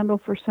a candle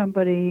for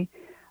somebody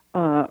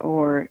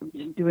or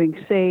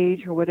doing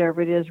sage or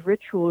whatever it is.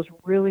 Rituals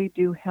really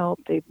do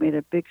help. They've made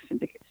a big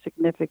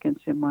significance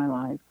in my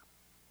life.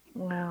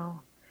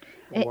 Wow.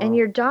 And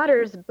your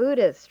daughter's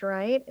Buddhist,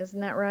 right? Isn't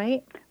that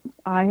right?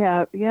 I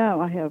have,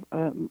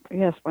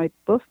 yes,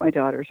 both my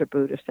daughters are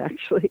Buddhist,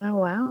 actually. Oh,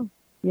 wow.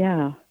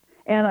 Yeah.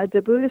 And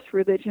the Buddhist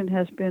religion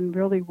has been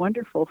really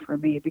wonderful for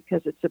me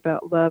because it's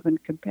about love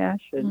and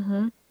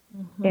compassion.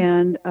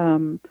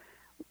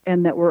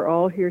 And that we're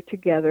all here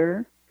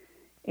together.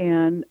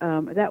 And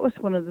that was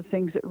one of the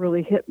things that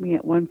really hit me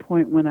at one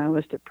point when I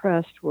was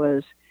depressed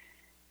was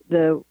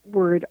the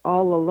word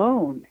all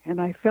alone. And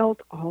I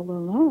felt all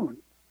alone.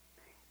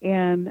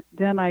 And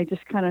then I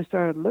just kind of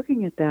started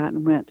looking at that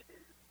and went,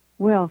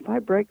 well, if I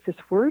break this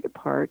word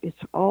apart, it's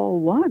all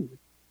one,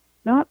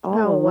 not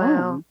all alone.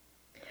 Wow.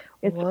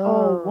 It's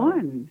all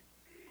one.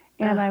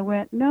 And I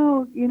went,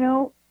 no,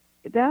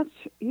 that's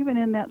even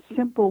in that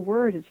simple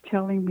word, it's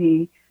telling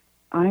me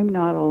I'm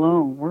not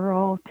alone. We're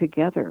all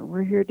together.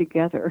 We're here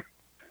together.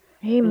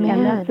 Amen.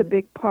 And that's a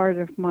big part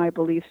of my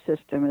belief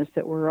system is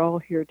that we're all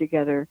here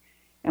together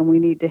and we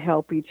need to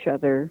help each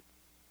other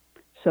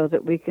so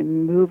that we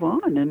can move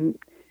on. And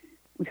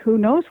who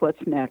knows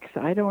what's next?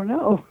 I don't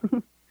know.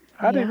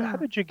 How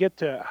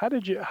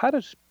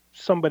does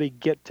somebody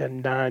get to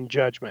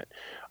non-judgment?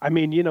 I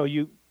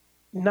mean,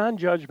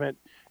 non-judgment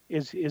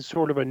is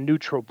sort of a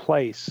neutral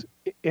place.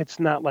 It's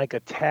not like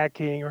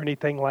attacking or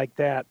anything like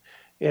that.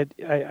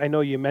 I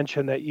know you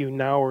mentioned that you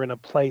now are in a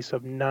place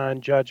of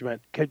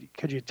non-judgment.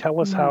 Could you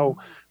tell us how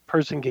a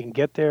person can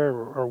get there,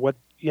 or what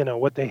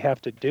they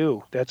have to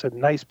do? That's a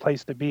nice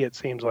place to be, it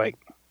seems like.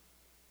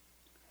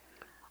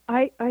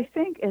 I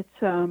think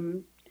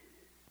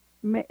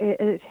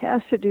it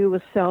has to do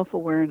with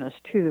self-awareness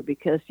too,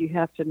 because you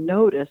have to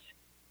notice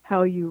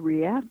how you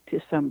react to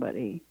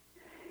somebody.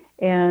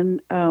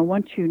 And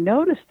once you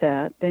notice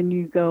that, then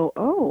you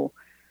go,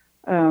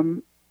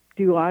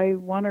 do I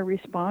want to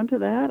respond to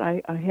that?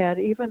 I had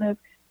even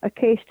a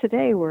case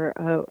today where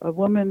a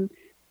woman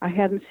I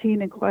hadn't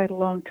seen in quite a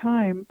long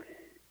time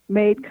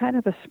made kind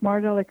of a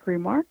smart aleck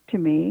remark to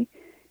me,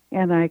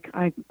 and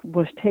I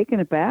was taken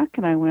aback,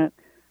 and I went,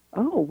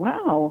 oh,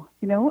 wow,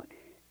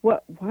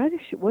 what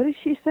does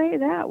she say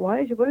that?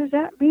 What does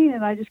that mean?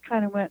 And I just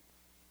kind of went,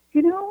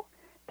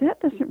 that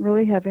doesn't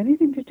really have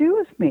anything to do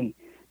with me.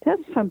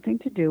 That's something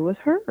to do with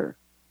her.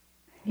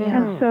 Yeah.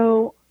 And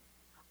so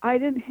I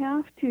didn't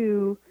have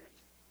to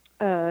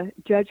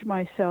judge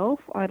myself.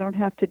 I don't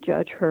have to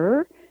judge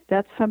her.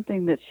 That's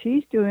something that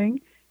she's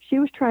doing. She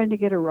was trying to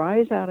get a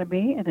rise out of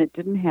me, and it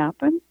didn't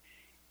happen.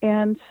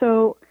 And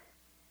so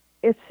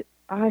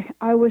I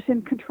was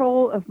in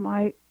control of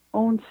my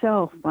own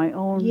self, my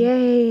own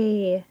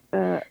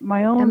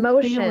my own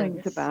emotions.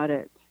 Feelings about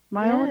it,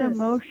 my own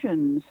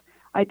emotions.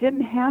 I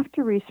didn't have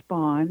to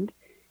respond,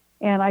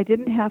 and I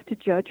didn't have to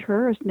judge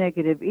her as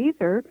negative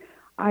either.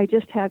 I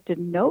just had to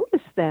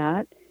notice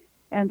that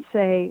and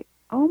say,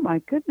 oh my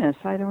goodness,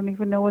 I don't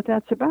even know what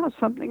that's about.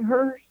 Something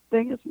her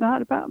thing is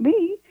not about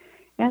me,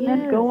 and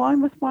then go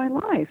on with my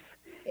life.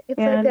 It's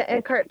like the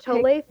Eckhart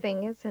Tolle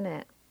thing, isn't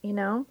it?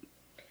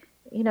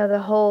 The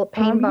whole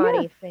pain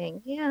body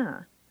thing.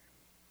 Yeah.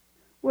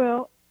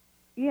 Well,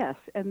 yes,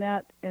 and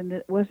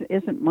it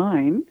isn't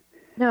mine.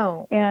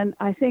 No. And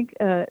I think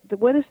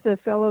what is the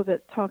fellow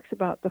that talks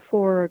about the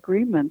 4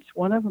 agreements?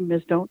 One of them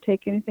is don't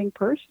take anything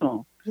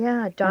personal.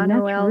 Yeah, Don and that's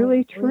Noel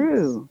really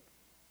true.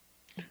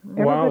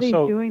 Everybody's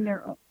doing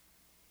their own.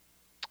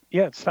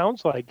 Yeah, it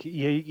sounds like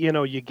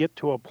you get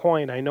to a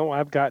point. I know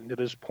I've gotten to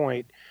this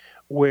point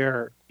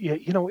where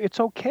it's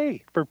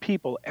okay for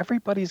people.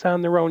 Everybody's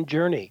on their own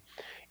journey.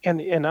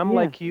 And I'm Yes.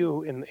 like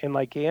you and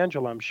like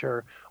Angela, I'm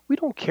sure. We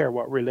don't care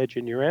what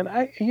religion you're in.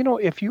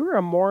 If you're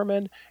a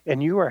Mormon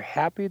and you are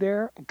happy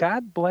there,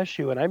 God bless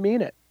you, and I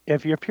mean it.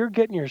 If you're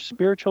getting your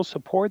spiritual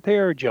support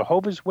there, or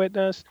Jehovah's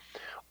Witness,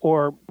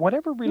 or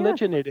whatever Yes.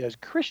 religion it is,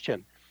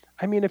 Christian.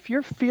 I mean, if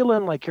you're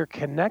feeling like you're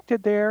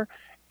connected there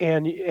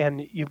and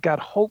you've got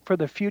hope for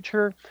the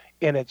future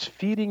and it's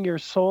feeding your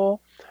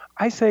soul,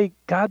 I say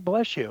God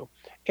bless you.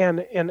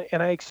 And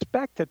I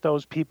expect that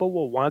those people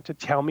will want to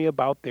tell me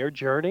about their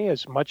journey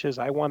as much as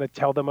I want to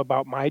tell them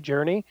about my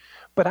journey.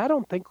 But I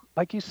don't think,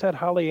 like you said,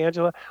 Holly,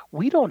 Angela,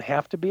 we don't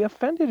have to be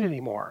offended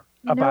anymore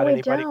No, about we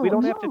anybody. We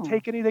don't don't. have to No.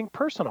 take anything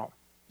personal.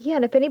 Yeah,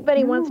 and if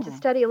anybody wants to No.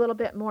 study a little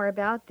bit more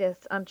about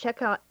this,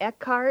 check out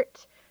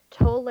Eckhart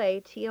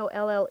Tolle,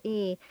 Tolle,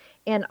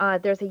 and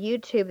there's a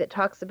YouTube that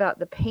talks about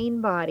the pain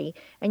body,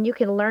 and you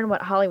can learn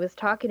what Holly was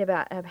talking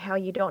about, of how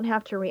you don't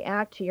have to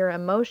react to your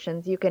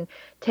emotions. You can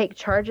take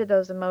charge of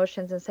those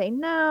emotions and say,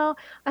 no,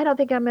 I don't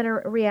think I'm going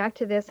to react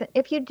to this. And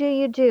if you do,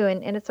 you do,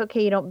 and it's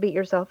okay. You don't beat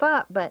yourself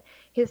up. But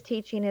his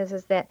teaching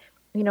is that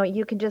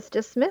you can just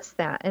dismiss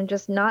that and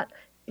just not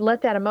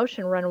let that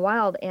emotion run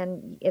wild,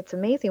 and it's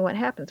amazing what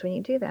happens when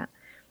you do that.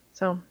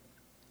 So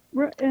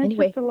And it's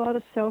anyway, just a lot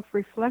of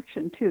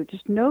self-reflection too.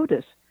 Just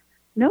notice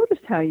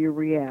how you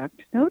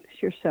react.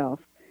 Notice yourself,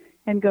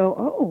 and go,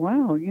 oh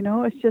wow,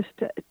 it's just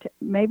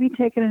maybe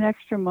taking an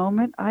extra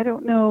moment. I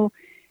don't know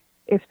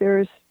if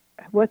there's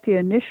what the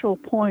initial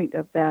point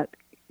of that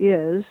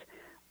is,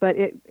 but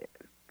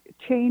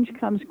change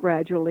comes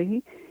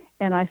gradually.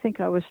 And I think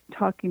I was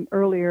talking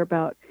earlier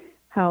about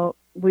how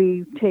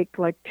we take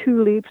like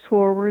 2 leaps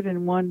forward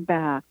and 1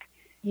 back,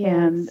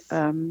 yes.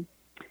 and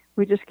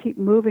we just keep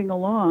moving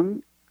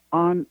along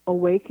on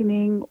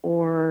awakening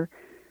or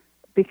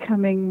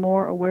becoming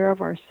more aware of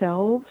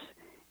ourselves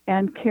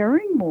and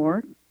caring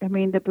more. I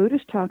mean, the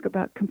Buddhists talk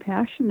about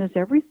compassion is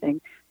everything.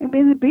 I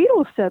mean, the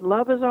Beatles said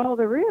love is all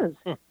there is.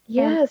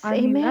 Yes, and,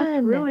 I mean, amen.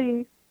 that's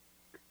really,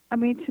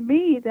 to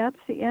me, that's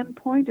the end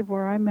point of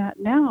where I'm at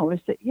now,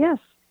 is that, yes,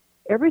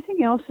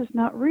 everything else is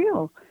not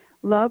real.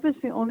 Love is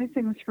the only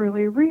thing that's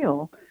really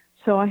real.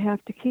 So I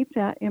have to keep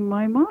that in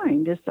my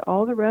mind, is that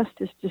all the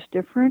rest is just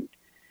different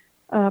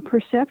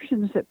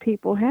perceptions that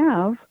people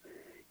have,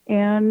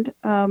 and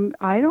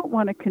I don't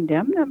want to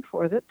condemn them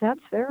for that.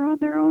 They're on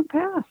their own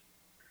path.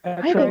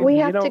 I think we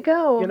have to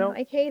go.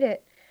 I hate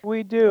it.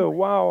 We do.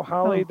 Wow,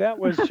 Holly, that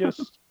was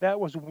that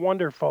was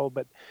wonderful.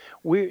 But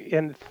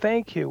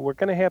thank you. We're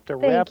going to have to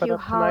wrap it up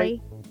Holly.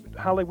 tonight.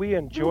 Holly, we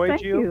enjoyed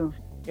Thank you.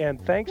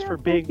 And thanks for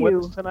thank being with you.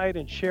 us tonight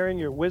and sharing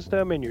your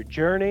wisdom and your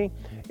journey.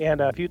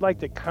 And if you'd like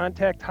to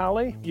contact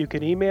Holly, you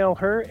can email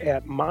her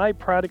at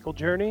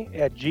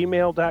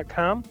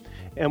myprodigaljourney@gmail.com,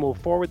 and we'll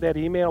forward that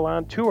email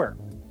on to her.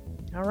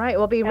 All right,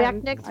 we'll be back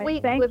next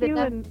week. Thank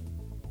you,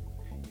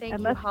 thank you,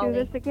 let's Holly.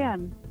 do this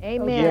again.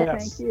 Amen. Okay,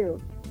 Yes. Thank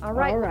you. All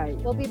right. All right.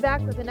 We'll be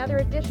back with another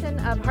edition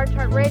of Heart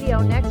Chart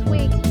Radio next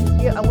week.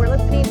 We're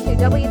listening to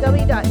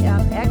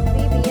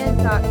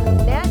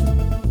www.xzbn.net,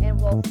 and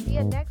we'll see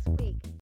you next week.